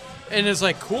fuck, and it's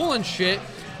like cool and shit,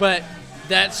 but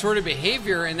that sort of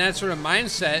behavior and that sort of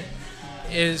mindset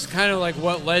is kind of like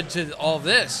what led to all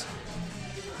this.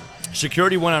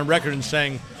 Security went on record and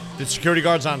saying the security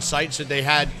guards on site said they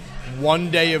had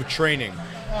 1 day of training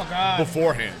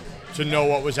beforehand to know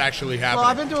what was actually happening. Well,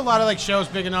 I've been to a lot of like shows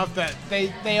big enough that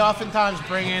they oftentimes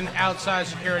bring in outside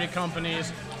security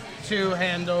companies to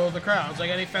handle the crowds, like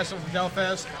any festival,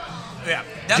 Delfest. yeah.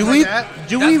 Do why- we that.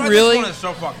 do that's we why really This one is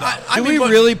so fucked up. do we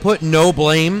really put no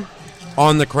blame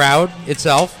on the crowd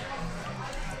itself?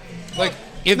 Like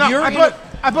if No, you're I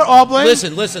put all blame.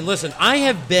 Listen. I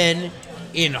have been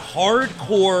in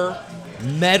hardcore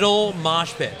metal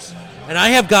mosh pits, and I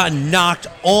have gotten knocked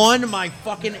on my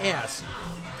fucking ass.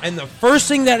 And the first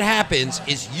thing that happens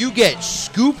is you get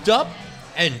scooped up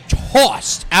and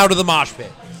tossed out of the mosh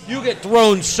pit. You get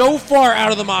thrown so far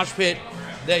out of the mosh pit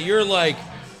that you're like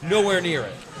nowhere near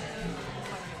it.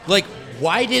 Like,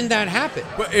 why didn't that happen?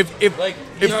 But if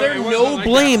Is there no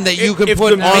blame that you can if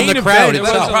put the on main the crowd event- It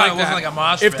itself? probably wasn't like a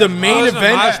mosh if pit. the main wasn't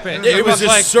a mosh event, pit. it was a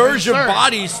like- surge of surge.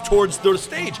 bodies towards the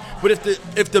stage. But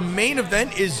if the main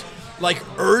event is like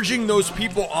urging those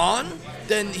people on,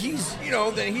 then he's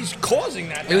causing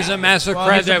that. It was a massive Well,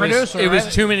 crowd he's the that producer, it was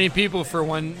right? too many people for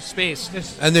one space.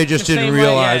 And they just The didn't same way-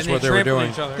 realize and what they were trampled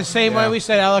doing. each other. The same way we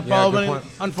said Alec Yeah, good Baldwin point.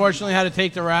 unfortunately had to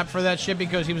take the rap for that shit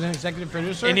because he was an executive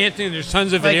producer. And Anthony, there's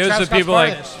tons of Like, videos Travis of people Scott's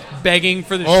like part of this. begging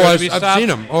for the Oh, show to be stopped. I've seen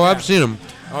him. Oh, I've seen him.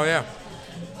 Oh, yeah.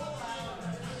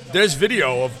 There's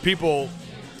video of people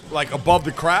like above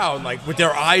the crowd, like with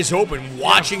their eyes open,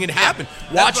 watching it happen,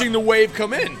 watching the wave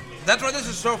come in. That's why this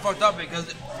is so fucked up,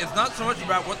 because it's not so much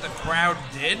about what the crowd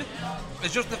did.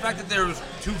 It's just the fact that there was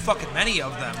too fucking many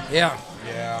of them Yeah.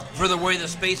 for the way the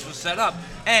space was set up.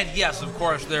 And yes, of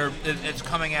course, it's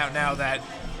coming out now that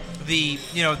the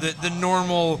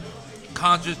normal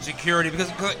concert security, because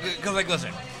like,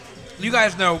 listen, you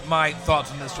guys know my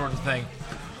thoughts on this sort of thing.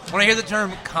 When I hear the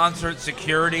term concert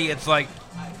security, it's like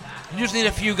you just need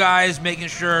a few guys making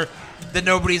sure that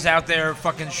nobody's out there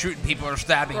fucking shooting people or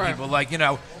stabbing Right. people. Like,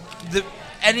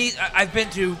 I've been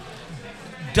to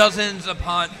dozens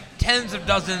upon tens of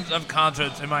dozens of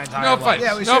concerts in my entire No life. fights.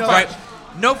 Yeah, we no should fights.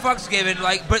 No fucks given,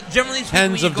 but generally speaking,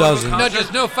 Tens when you of go to a dozens. No, concert,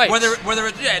 just no fights. Whether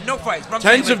it's no fights. But I'm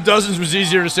Tens saying, of dozens was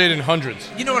easier to say than hundreds.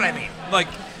 you know what I mean? Like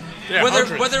Yeah, whether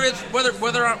hundreds.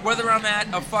 whether I'm at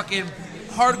a fucking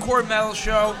hardcore metal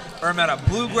show or I'm at a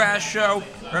bluegrass show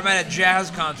or I'm at a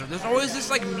jazz concert, there's always this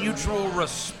like mutual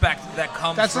respect that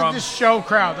comes That's from like this show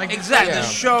crowd. Like exactly Yeah. the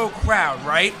show crowd,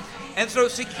 right? And so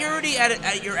security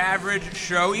at your average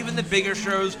show, even the bigger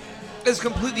shows, is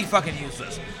completely fucking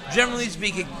useless. Generally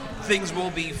speaking, things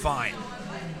will be fine.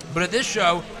 But at this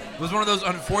show, it was one of those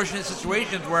unfortunate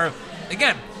situations where,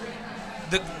 again,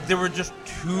 there were just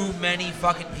too many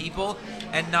fucking people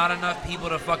and not enough people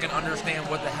to fucking understand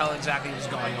what the hell exactly was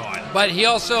going on. But he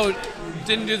also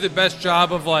didn't do the best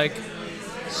job of like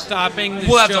stopping the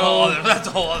Well, show. that's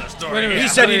a whole other story. He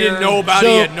said he didn't know about it.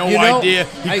 So, He had no you know, idea.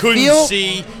 He I couldn't feel-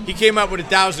 see. He came up with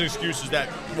 1,000 excuses that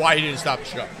why he didn't stop the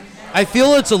show. I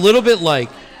feel it's a little bit like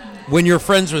when you're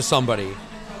friends with somebody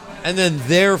and then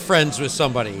they're friends with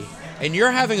somebody and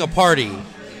you're having a party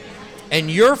and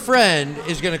your friend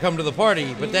is going to come to the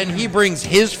party, but then he brings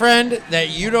his friend that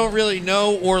you don't really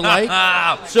know or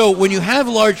like. So when you have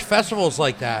large festivals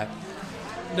like that,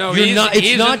 No, you're he's not. It's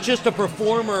he's not just a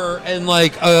performer and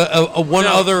like a one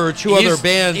No, other or two other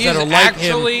bands he's that are like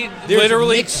actually him. There's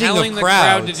literally mixing telling of the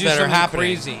crowd to crowds do that are something happening.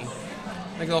 crazy.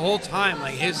 Like the whole time,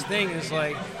 like his thing is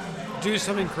like do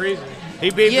something crazy.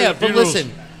 He paid Yeah, for the but funerals.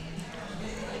 listen,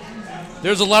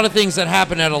 there's a lot of things that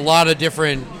happen at a lot of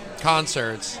different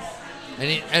concerts,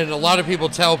 and a lot of people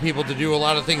tell people to do a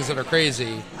lot of things that are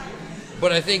crazy.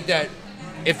 But I think that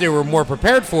if they were more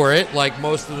prepared for it, like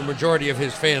most of the majority of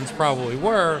his fans probably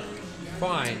were,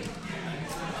 fine.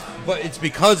 But it's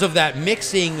because of that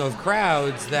mixing of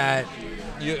crowds that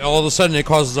all of a sudden it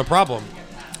causes a problem.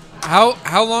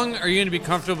 How long are you going to be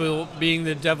comfortable being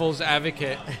the devil's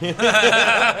advocate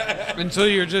until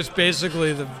you're just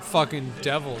basically the fucking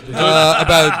devil? Dude?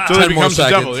 About Until he 10 more becomes the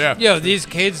seconds. devil, yeah. Yo, these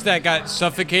kids that got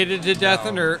suffocated to death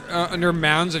under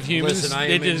mounds of humans, Listen, I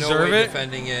they am in no deserve way it.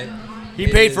 defending it. He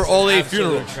It paid is for all an 8 absolute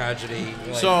funerals. Tragedy.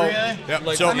 Like, So, Really? yep,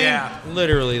 Like, so I mean, Yeah.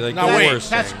 literally, like Now the wait, worst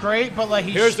That's thing. great, but like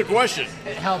here's the question: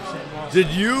 it helps him. did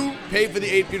you pay for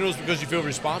the 8 funerals because you feel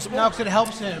responsible, No, because it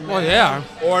helps him. Well, man. yeah.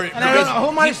 or And I don't know. because Who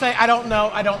am I to say? I don't know.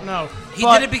 I don't know. He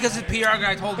But did it because his PR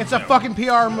guy told him it's a to. fucking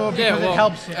PR move Yeah, because well, it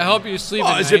helps him. I help you sleep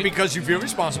well, at is night. it because you feel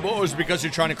responsible, or is it because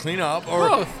you're trying to clean up, or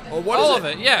Both. or what All is of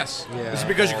it, yes. Yeah. Is it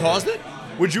because you caused it?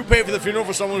 Would you pay for the funeral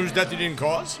for someone whose death you didn't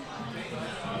cause?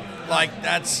 Like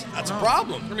that's a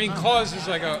problem. I mean, cause is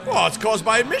like a. Well, it's caused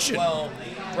by admission.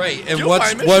 Right, and Guilt what's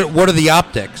by admission. what are the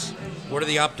optics? What are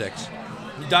the optics?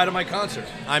 You died at my concert.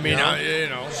 I mean, Yeah. you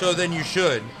know. So then you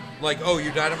should, like, oh,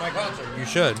 you died at my concert. You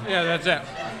should. Yeah, that's it.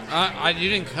 You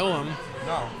didn't kill him.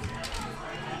 No. You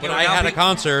But know, I now had a pe-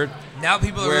 concert Now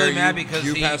people are where really mad because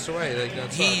you he passed away. Like,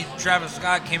 that's Travis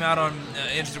Scott came out on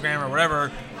Instagram or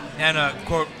whatever and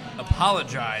quote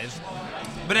apologized,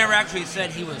 but never actually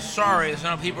said he was sorry. So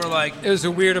now people are like, It was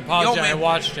a weird apology. Yo, man. I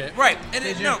watched it. right? And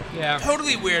no, Yeah.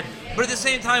 totally weird. But at the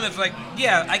same time, it's like,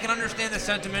 yeah, I can understand the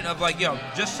sentiment of like, yo,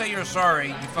 just say you're sorry.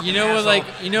 You fucking You know what, asshole. like-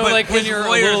 you know, But like, when his you're a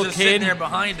lawyers little just sitting kid there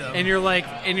behind him, And you're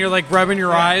like rubbing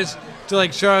your eyes to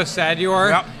like show how sad you are.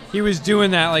 Yep. He was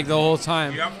doing that like the whole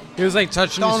time. Yep. He was like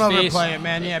touching Don't his face. overplay it,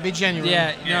 man. Yeah, be genuine.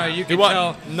 Yeah, no, you He could what?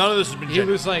 tell None of this has been he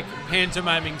genuine. was like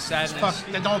pantomiming sadness. Fuck,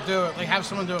 then don't do it. Like, have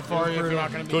someone do it for you if you're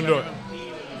not going to be Don't do it.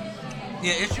 genuine.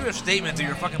 yeah, issue a statement to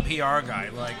your fucking PR guy.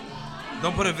 Like,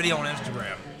 don't put a video on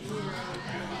Instagram.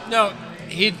 No,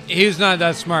 he's not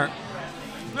that smart.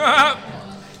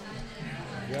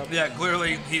 Yeah,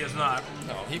 clearly he is not.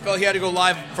 He felt he had to go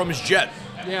live from his jet.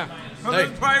 Yeah. From Hey.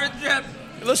 his private jet.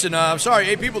 Listen, I'm sorry,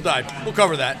 8 people died. We'll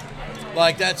cover that.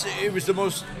 Like it was the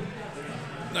most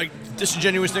like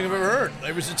disingenuous thing I've ever heard.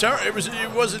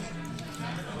 It wasn't.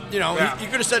 You know, Yeah. he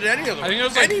could have said it any other way. I think it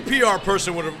was like- any PR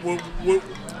person would have.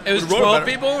 It was wrote 12 about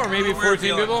it. people or maybe Weird 14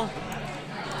 feeling. people.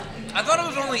 I thought it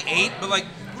was only 8, but like,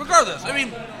 regardless, I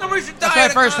mean, nobody should die That's what I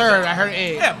at a first concert. heard. I heard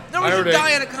 8. Yeah, nobody I should heard die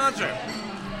 8. at a concert.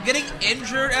 Getting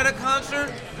injured at a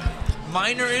concert,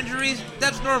 minor injuries,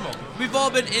 that's normal. We've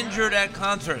all been injured at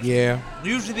concerts. Yeah.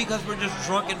 Usually because we're just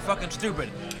drunk and fucking stupid.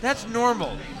 That's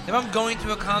normal. If I'm going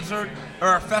to a concert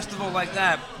or a festival like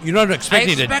that, You're not I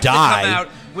expecting to expect die. to come out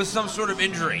with some sort of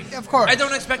injury. Of course. I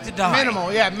don't expect to die.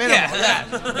 Minimal, yeah, minimal. Yeah.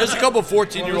 There's a couple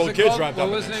 14-year-old kids wrapped What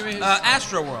up was in the this. name of his?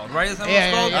 Astro World, right? Is that what Yeah,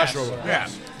 it's called? yeah, yeah. Astro World. Yeah.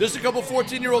 There's a couple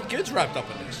 14-year-old kids wrapped up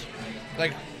in this,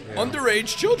 like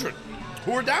underage children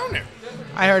who were down there.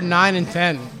 I heard 9 and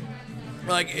 10.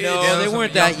 Like No, Yeah, they those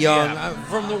weren't are that young. young,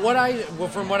 yeah.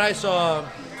 From what I saw,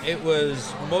 it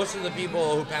was most of the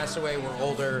people who passed away were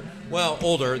older. Well,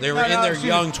 older. They were in their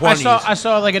young 20s. I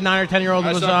saw like a 9 or 10-year-old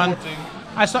who was saw on. 14.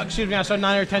 I saw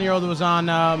 9 or 10-year-old who was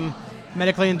on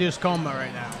medically induced coma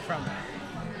right now. From that.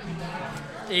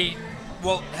 8.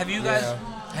 Well, have you guys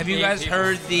Eight people.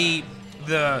 heard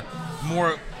the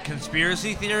more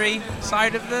conspiracy theory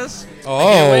side of this?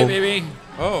 oh, Wait, baby.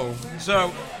 oh,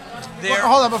 So there. Well,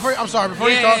 hold on, before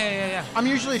you talk. Yeah. I'm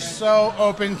usually so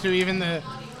open to even the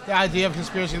the idea of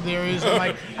conspiracy theories. And,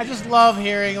 like, I just love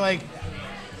hearing like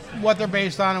what they're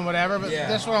based on and whatever. But Yeah.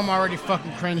 this one I'm already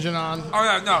fucking cringing on. Oh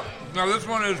yeah, no, this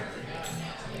one's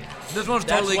That's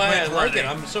totally why I cringeworthy. like it.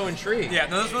 I'm so intrigued. Yeah,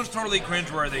 no, this one's totally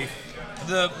cringeworthy.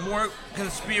 The more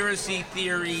conspiracy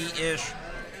theory-ish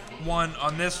one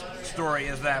on this story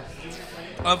is that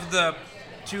of the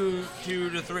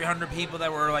 200 to 300 people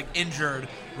that were like injured,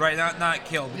 right? Not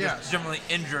killed, but Yes. just generally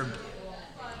injured.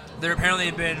 There apparently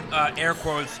have been air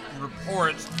quotes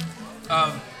reports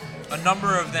of a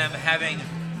number of them having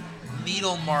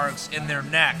needle marks in their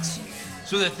necks.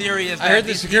 So the theory is I that heard the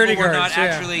these security people were guards, not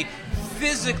yeah. actually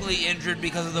physically injured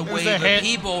because of the was wave a of hit.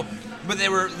 people, but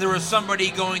there was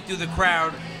somebody going through the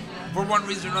crowd for one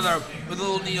reason or another with a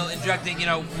little needle injecting,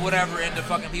 whatever into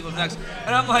fucking people's necks.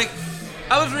 And I'm like,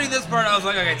 I was reading this part, I was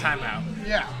like, okay, time out.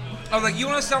 Yeah. I was like, you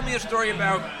want to tell me a story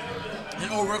about an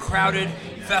overcrowded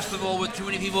festival with too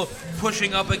many people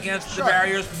pushing up against Sure. the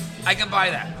barriers? I can buy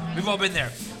that. We've all been there.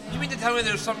 You mean to tell me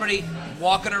there's somebody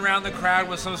walking around the crowd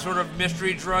with some sort of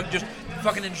mystery drug just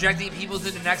fucking injecting people's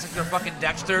into necks like they're fucking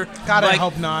Dexter? God, like, I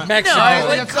hope not. Mexico. No, Like,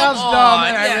 like, it come sounds on. dumb,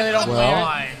 and I Yeah, really don't come believe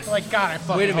on. it. Like, God, I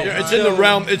fucking Wait a hope minute. not. It's in the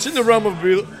realm. It's in the realm of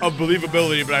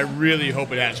believability, but I really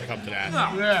hope it has to come to that.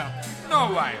 No, Yeah.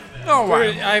 no way. No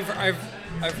way. I've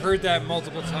heard that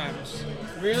multiple times.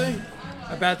 Really?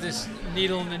 About this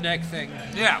needle in the neck thing.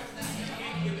 Yeah.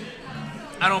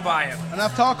 I don't buy it.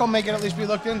 Enough talk will make it at least be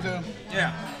looked into.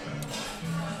 Yeah.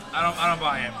 I don't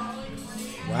buy it.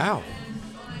 Wow.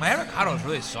 My avocado is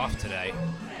really soft today.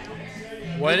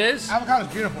 What is? Avocado's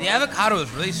beautiful. The avocado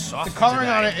is really soft. The coloring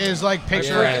today. on it is like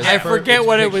picture. Yeah, I it's forget it's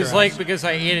what it was picturesque. like because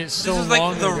I ate it so This is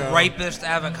long like the ago. ripest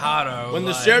avocado. When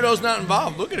the like, Cerdo's not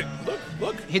involved, look at it.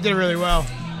 Look. He did really well.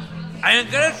 I didn't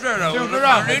get a Cerdo. Dude, It was good a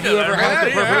job. Carnita. Have you ever had I the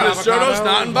did, purple yeah. When the Cerdo's avocado?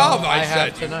 not involved, I I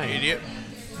have said, tonight. you idiot.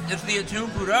 It's the Atune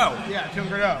Boudreaux. Yeah, Tune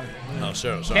Bordeaux. No,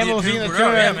 Cerdo. Campbell was Tune eating the Bordeaux,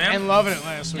 tuna yeah, man. and loving it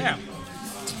last week. Yeah.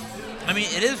 I mean,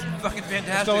 it is fucking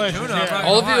fantastic delicious, tuna. yeah. I'm not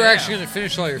All of gonna you are lie, actually going to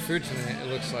finish all your food tonight, it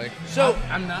looks like. So,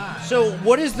 I'm not. so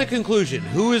what is the conclusion?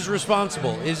 Who is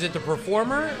responsible? Is it the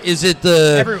performer? Is it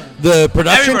the Everyone. the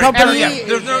production Everybody. company? Yeah.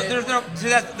 There's no. See,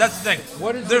 that's the thing.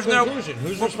 What is There's the no. conclusion?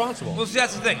 Who's responsible? Well, see,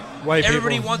 that's the thing. White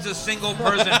Everybody people. wants a single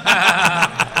person.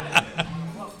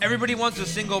 Everybody wants a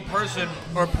single person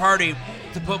or party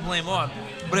to put blame on,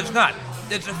 but it's not.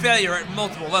 It's a failure at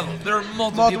multiple levels. There are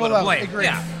multiple people to levels. blame. Agreed.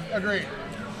 Yeah. Agreed.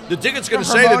 The ticket's From going to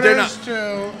say that they're promoters not.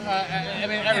 to, I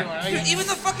mean, everyone. Yeah. Dude, even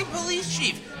the fucking police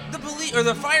chief, the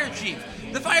fire chief.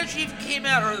 The fire chief came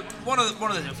out, or one of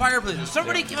the fire police.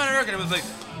 Somebody came out of America and was like,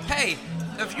 "Hey,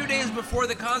 a few days before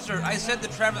the concert, I said to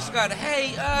Travis Scott,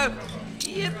 hey,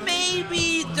 you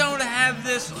maybe don't have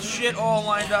this shit all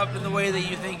lined up in the way that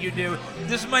you think you do.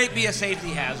 This might be a safety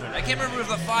hazard." I can't remember if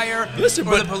it was the fire Listen,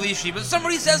 or but- the police chief, but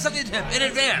somebody said something to him in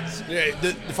advance, Yeah,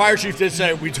 the fire chief did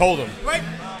say we told him, right?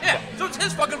 Yeah, so it's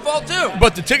his fucking fault too.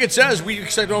 but the ticket says we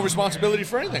accept no responsibility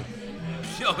for anything.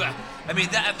 I mean,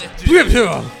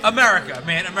 dude, America,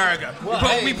 man, America. Well,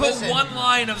 we hey, put listen. one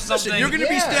line of something. Listen, you're going to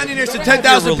be Yeah, standing you next to gotta have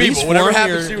 10,000 your release people. Whatever form,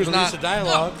 happens your to you is release not. of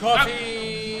dialogue.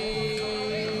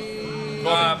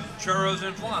 Churros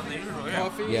and flan, the usual, yeah.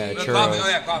 Coffee? Yeah, Coffee, churros. oh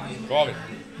yeah, coffee. Coffee.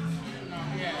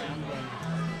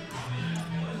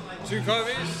 2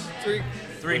 coffees? 3?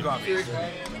 3 coffees.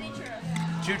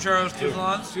 2 churros, 2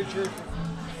 flans. 2 churros.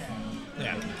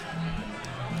 Yeah.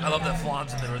 I love that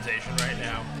flan's in the rotation right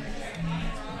now.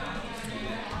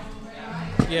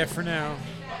 Yeah, for now.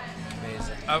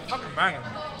 Fucking banging.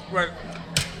 Right.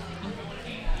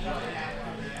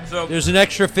 So, There's an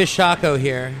extra fish taco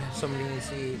here. Somebody needs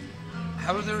to eat.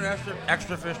 how is there an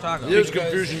extra fish taco? There's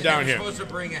confusion down here. Supposed to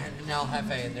bring an El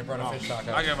Jefe, and they brought a fish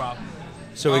taco. I give up.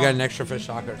 So we got an extra fish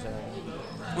taco today.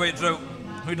 Wait, so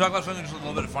can we talk about something just a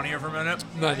little bit funnier for a minute?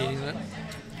 Not eating that.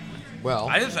 Well,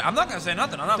 I'm not gonna say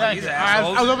nothing. I'm not like Thank these you.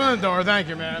 assholes. I was opening the door. Thank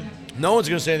you, man. No one's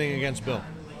going to say anything against Bill.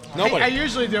 I Nobody.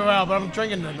 usually do well, but I'm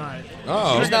drinking tonight.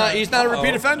 oh, He's not a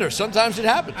repeat offender. Sometimes it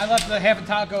happens. I left the half a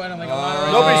taco and I'm like, I'm not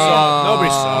already. Nobody saw it. Nobody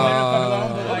saw it. Fuck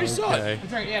alone, but Nobody like, saw it. okay. I'm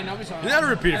drinking- yeah, nobody saw it. You're not a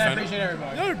repeat And I offender. appreciate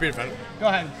everybody. You're not a repeat offender. Go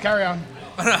ahead, carry on.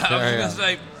 I was Carry gonna on.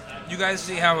 say, you guys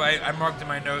see how I marked in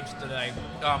my notes today,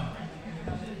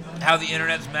 how the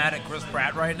internet's mad at Chris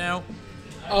Pratt right now?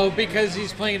 Oh, because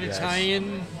he's playing an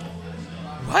Italian.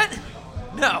 What?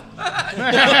 No.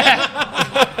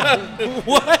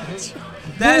 What?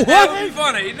 That would be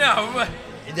funny. No. but-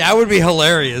 That would be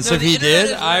hilarious No, if the he internet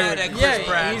did. is mad at Chris Yeah,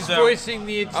 Pratt, he's so- voicing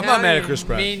the I'm Italian not mad at Chris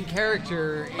Pratt. main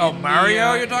character. Oh, in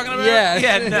Mario the, you're talking about? Yeah.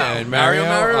 Yeah, no. And Mario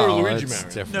or Oh, Luigi that's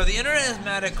Mario? different. No, the internet is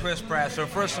mad at Chris Pratt. So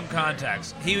first, some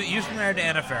context. He used to be married to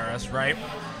Anna Faris, right?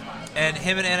 And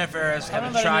him and Anna Faris have a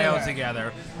remember child that.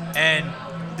 together. And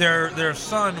their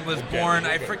son was born.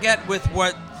 I forget with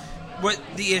what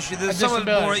the issue. A Someone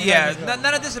disability, born, some yeah, kind of disability.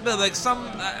 not a disability, like some.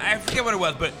 I forget what it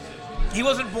was, but he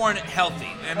wasn't born healthy,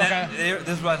 and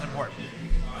this was important.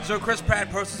 So Chris Pratt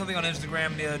posted something on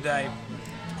Instagram the other day.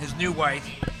 His new wife,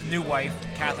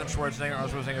 Katherine Schwarzenegger,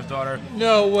 Arnold Schwarzenegger's daughter.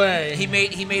 No way. He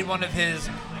made one of his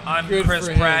 "I'm Good Chris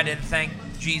for him. Pratt and thank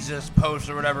Jesus" posts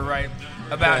or whatever, right?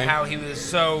 About Okay. how he was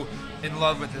so in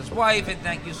love with his wife and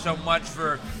thank you so much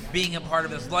for being a part of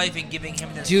his life and giving him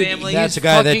this Dude, family. that's a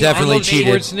guy that Fucking definitely Arnold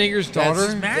cheated. Schwarzenegger's He's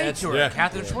daughter? married to her, yeah.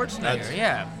 Katherine Schwarzenegger.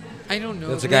 Yeah. I don't know.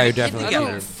 That's a guy who They had definitely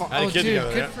kids cheated. together. Had a Oh, kid dude, together,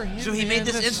 good yeah. for him. So he man. made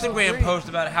this That's so Instagram great. post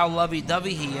about how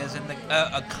lovey-dovey he is, and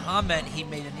a comment he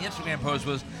made in the Instagram post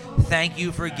was, "Thank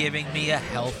you for giving me a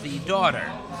healthy daughter."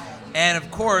 And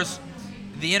of course,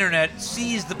 the internet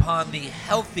seized upon the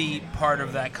healthy part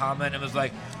of that comment and was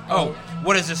like, "Oh,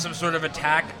 what is this? Some sort of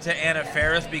attack to Anna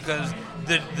Faris because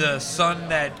the son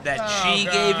that she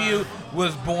God. gave you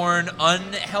was born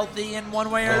unhealthy in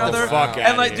one way or Get the another?" fuck And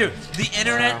outta like, here. dude, the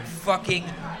internet fucking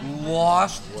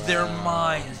lost their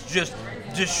minds, just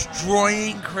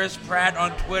destroying Chris Pratt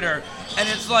on Twitter, and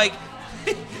it's like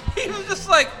he was just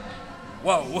like,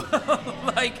 "Whoa!"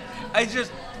 Like I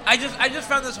just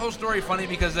found this whole story funny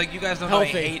because like you guys know how I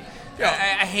Healthy. hate,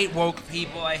 I hate woke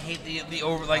people. I hate the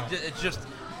over like it's just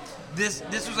this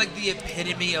was like the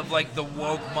epitome of like the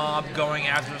woke mob going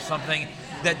after something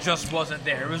that just wasn't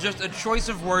there. It was just a choice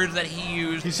of words that he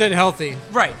used. He said healthy.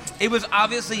 Right. It was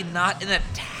obviously not an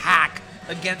attack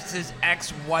against his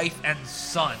ex-wife and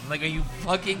son. Like, are you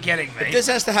fucking kidding me? If this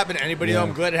has to happen to anybody, though,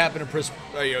 I'm glad it happened to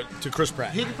Chris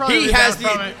Pratt. He could probably he has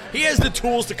rebound from it. he has the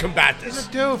tools to combat He's this. a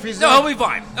doof. He's No, like, he'll be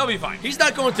fine. He'll be fine. He's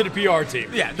not going to the PR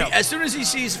team. Yeah, no. As soon as he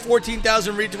sees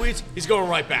 14,000 retweets, he's going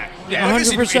right back. Yeah, Like,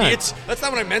 listen, you 100%. idiots. That's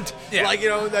not what I meant. Yeah. Like,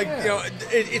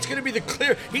 it's going to be the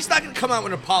clear. He's not going to come out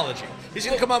with an apology. He's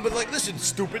going to come out with like, listen,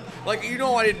 stupid. Like,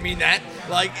 I didn't mean that.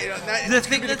 Like, that's The going thing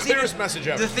to be the that's clearest even, message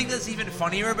ever. The thing that's even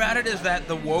funnier about it is that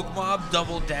the woke mob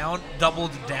doubled down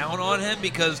on him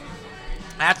because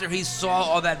after he saw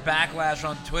all that backlash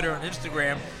on Twitter and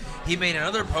Instagram, he made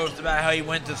another post about how he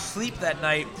went to sleep that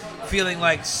night feeling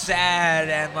like sad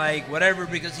and like whatever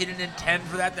because he didn't intend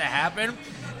for that to happen.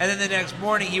 And then the next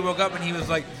morning he woke up and he was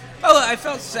like, "Oh, I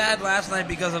felt sad last night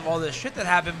because of all this shit that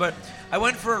happened, but I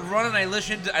went for a run and I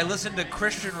listened to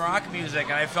Christian rock music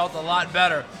and I felt a lot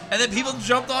better." And then people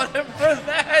jumped on him for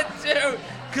that too.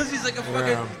 Because he's like a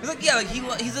fucking, he's like, yeah, like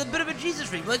he's a bit of a Jesus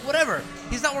freak. Like, whatever.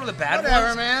 He's not one of the bad Whatever,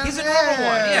 ones. man. He's a normal one.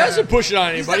 Yeah. He Yeah. doesn't push it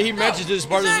on He's anybody. not- He mentions it as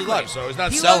part of his life, so he's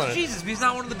not he selling loves it. Jesus, but he's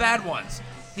not one of the bad ones.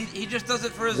 He just does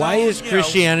it for his Why own, is you know,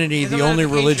 Christianity his the own only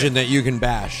edification. religion that you can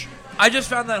bash? I just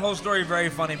found that whole story very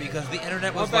funny because the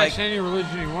internet was What like, any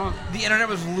religion you want? the internet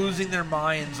was losing their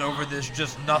minds over this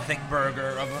just nothing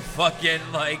burger of a fucking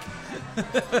like.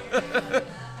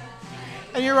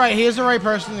 And you're right. He is the right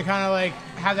person to kind of like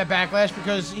have that backlash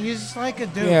because he's like a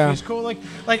dude. Yeah. He's cool.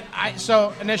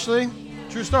 So initially,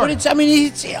 true story. But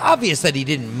it's obvious that he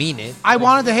didn't mean it. I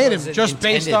wanted to hate him wasn't just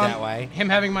based intended on that way. him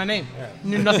having my name.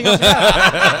 Knew nothing else about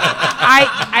him.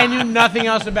 I knew nothing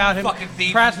else about him. Fucking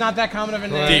thief. Pratt's not that common of a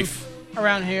name Thief.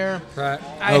 around here. Right.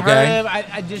 I Okay. heard him.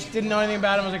 I just didn't know anything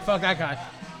about him. I was like, fuck that guy.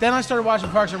 Then I started watching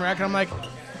Parks and Rec, and I'm like,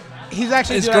 he's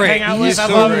actually It's a dude I great. hang out He's with. I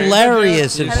so love him.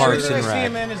 hilarious in And Parks everything and I see Rec.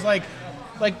 him in is like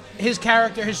his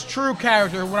character, his true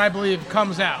character, what I believe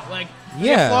comes out. Like, he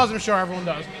Yeah. has flaws, I'm sure everyone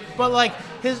does, but like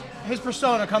his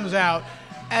persona comes out,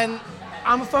 and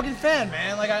I'm a fucking fan,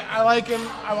 man. Like I like him.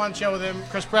 I want to chill with him.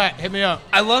 Chris Pratt, hit me up.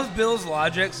 I love Bill's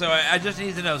logic, so I just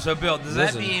need to know. So, Bill, does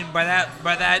that Listen. mean by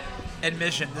that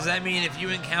admission, does that mean if you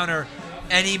encounter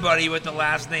anybody with the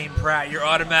last name Pratt, you're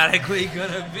automatically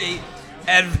gonna be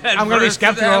adverse I'm gonna be to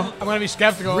skeptical. them? I'm gonna be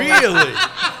skeptical. Really?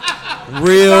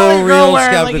 Real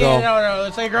wearing, skeptical. Like, no.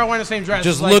 It's like a girl wearing the same dress.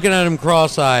 Just It's like, looking at him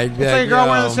cross-eyed. It's like a girl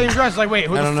wearing the same dress. It's like, wait,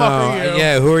 who I the don't fuck know. are you?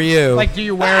 Yeah, who are you? Like, do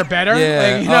you wear it better? yeah.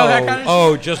 Like, you know, that kind of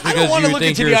oh, shit. just I don't because wanna you look think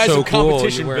into the you're eyes so of cool,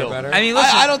 competition, you wear it Bill. better. I mean,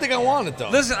 listen, I don't think I want it, though.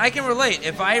 listen, I can relate.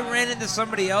 If I ran into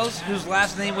somebody else whose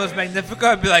last name was Magnifico,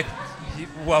 I'd be like,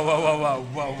 whoa,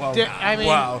 I mean-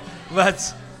 wow.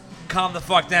 Let's calm the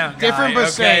fuck down, guy. Different but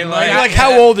okay? same, Like, You're like,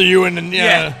 how old are you? And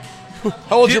Yeah.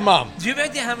 how old's Do your you- mom? Do you have any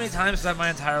idea how many times throughout my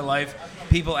entire life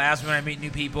people ask me when I meet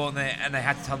new people and they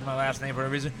have to tell them my last name for a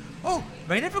reason? Oh,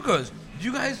 Magnificos. Do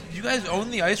you guys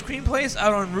own the ice cream place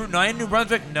out on Route 9, New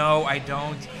Brunswick? No, I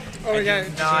don't. Oh, I yeah, do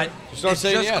not. Start It's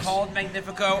saying just yes. called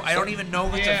Magnifico. I don't even know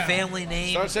if it's Yeah. a family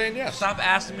name. Start saying yes. Stop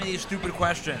asking me these stupid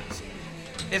questions.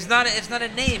 It's not a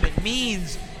name. It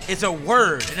means it's a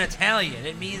word in Italian.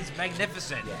 It means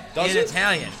magnificent Does in it?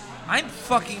 Italian. I'm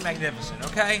fucking magnificent,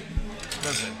 okay?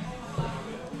 Listen.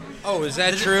 Oh, is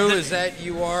that true? Is that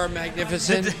you are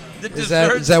magnificent? The Is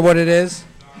desserts, that what it is?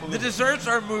 the desserts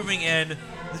are moving in.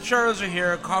 The churros are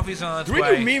here. Coffee's on its Do we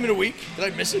way. do meme of the week?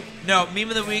 Did I miss it? No, meme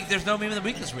of the week. There's no meme of the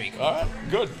week this week. All right,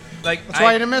 good. Like That's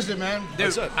why you didn't miss it, man.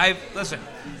 Dude, That's it.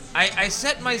 I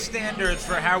set my standards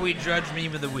for how we judge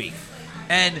meme of the week,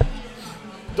 and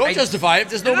Don't justify it.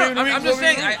 There's no meme of the week. I'm no just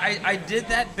meme of saying the week. I did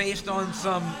that based on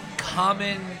some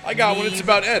common. I got one. It's meme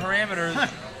about Ed.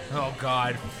 parameters. Oh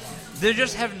God, there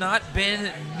just have not been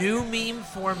new meme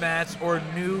formats or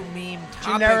new meme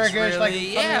topics. Generic, really. like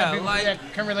something that people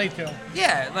like can relate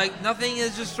to. like nothing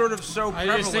is just sort of so I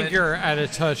prevalent. just think you're out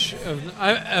of touch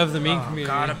of the meme community.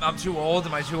 God, I'm too old.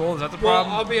 Am I too old? Is that the Well,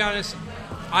 problem? I'll be honest.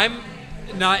 I'm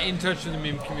not in touch with the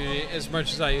meme community as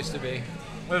much as I used to be.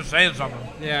 I'm just saying something.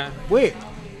 Yeah. Wait.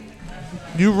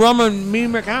 You run a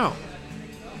meme account.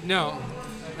 No,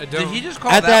 I don't. Did he just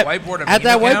call that whiteboard a at meme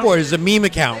that account? whiteboard is a meme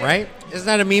account, right? Isn't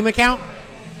that a meme account?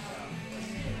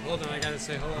 Hold on, I gotta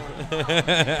say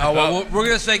hello. Oh well, we're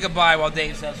gonna say goodbye while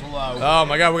Dave says hello. Oh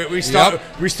my God, we start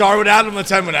without him.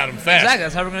 Let's end without him. Fast. Exactly,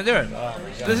 that's how we're gonna do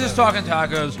it. This is Talking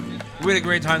Tacos. We had a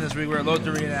great time this week. We're at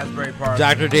Loteria in Asbury Park.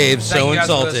 Dr. Dave's Thank so you guys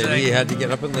for insulted listening. he had to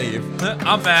get up and leave.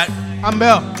 I'm Matt, I'm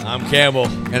Bill. I'm Campbell.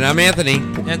 And I'm Anthony.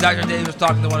 and Dr. Dave was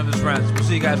talking to one of his friends. We'll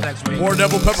see you guys next week. More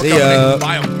Devil Pepper See Company. ya.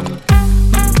 Buy 'em.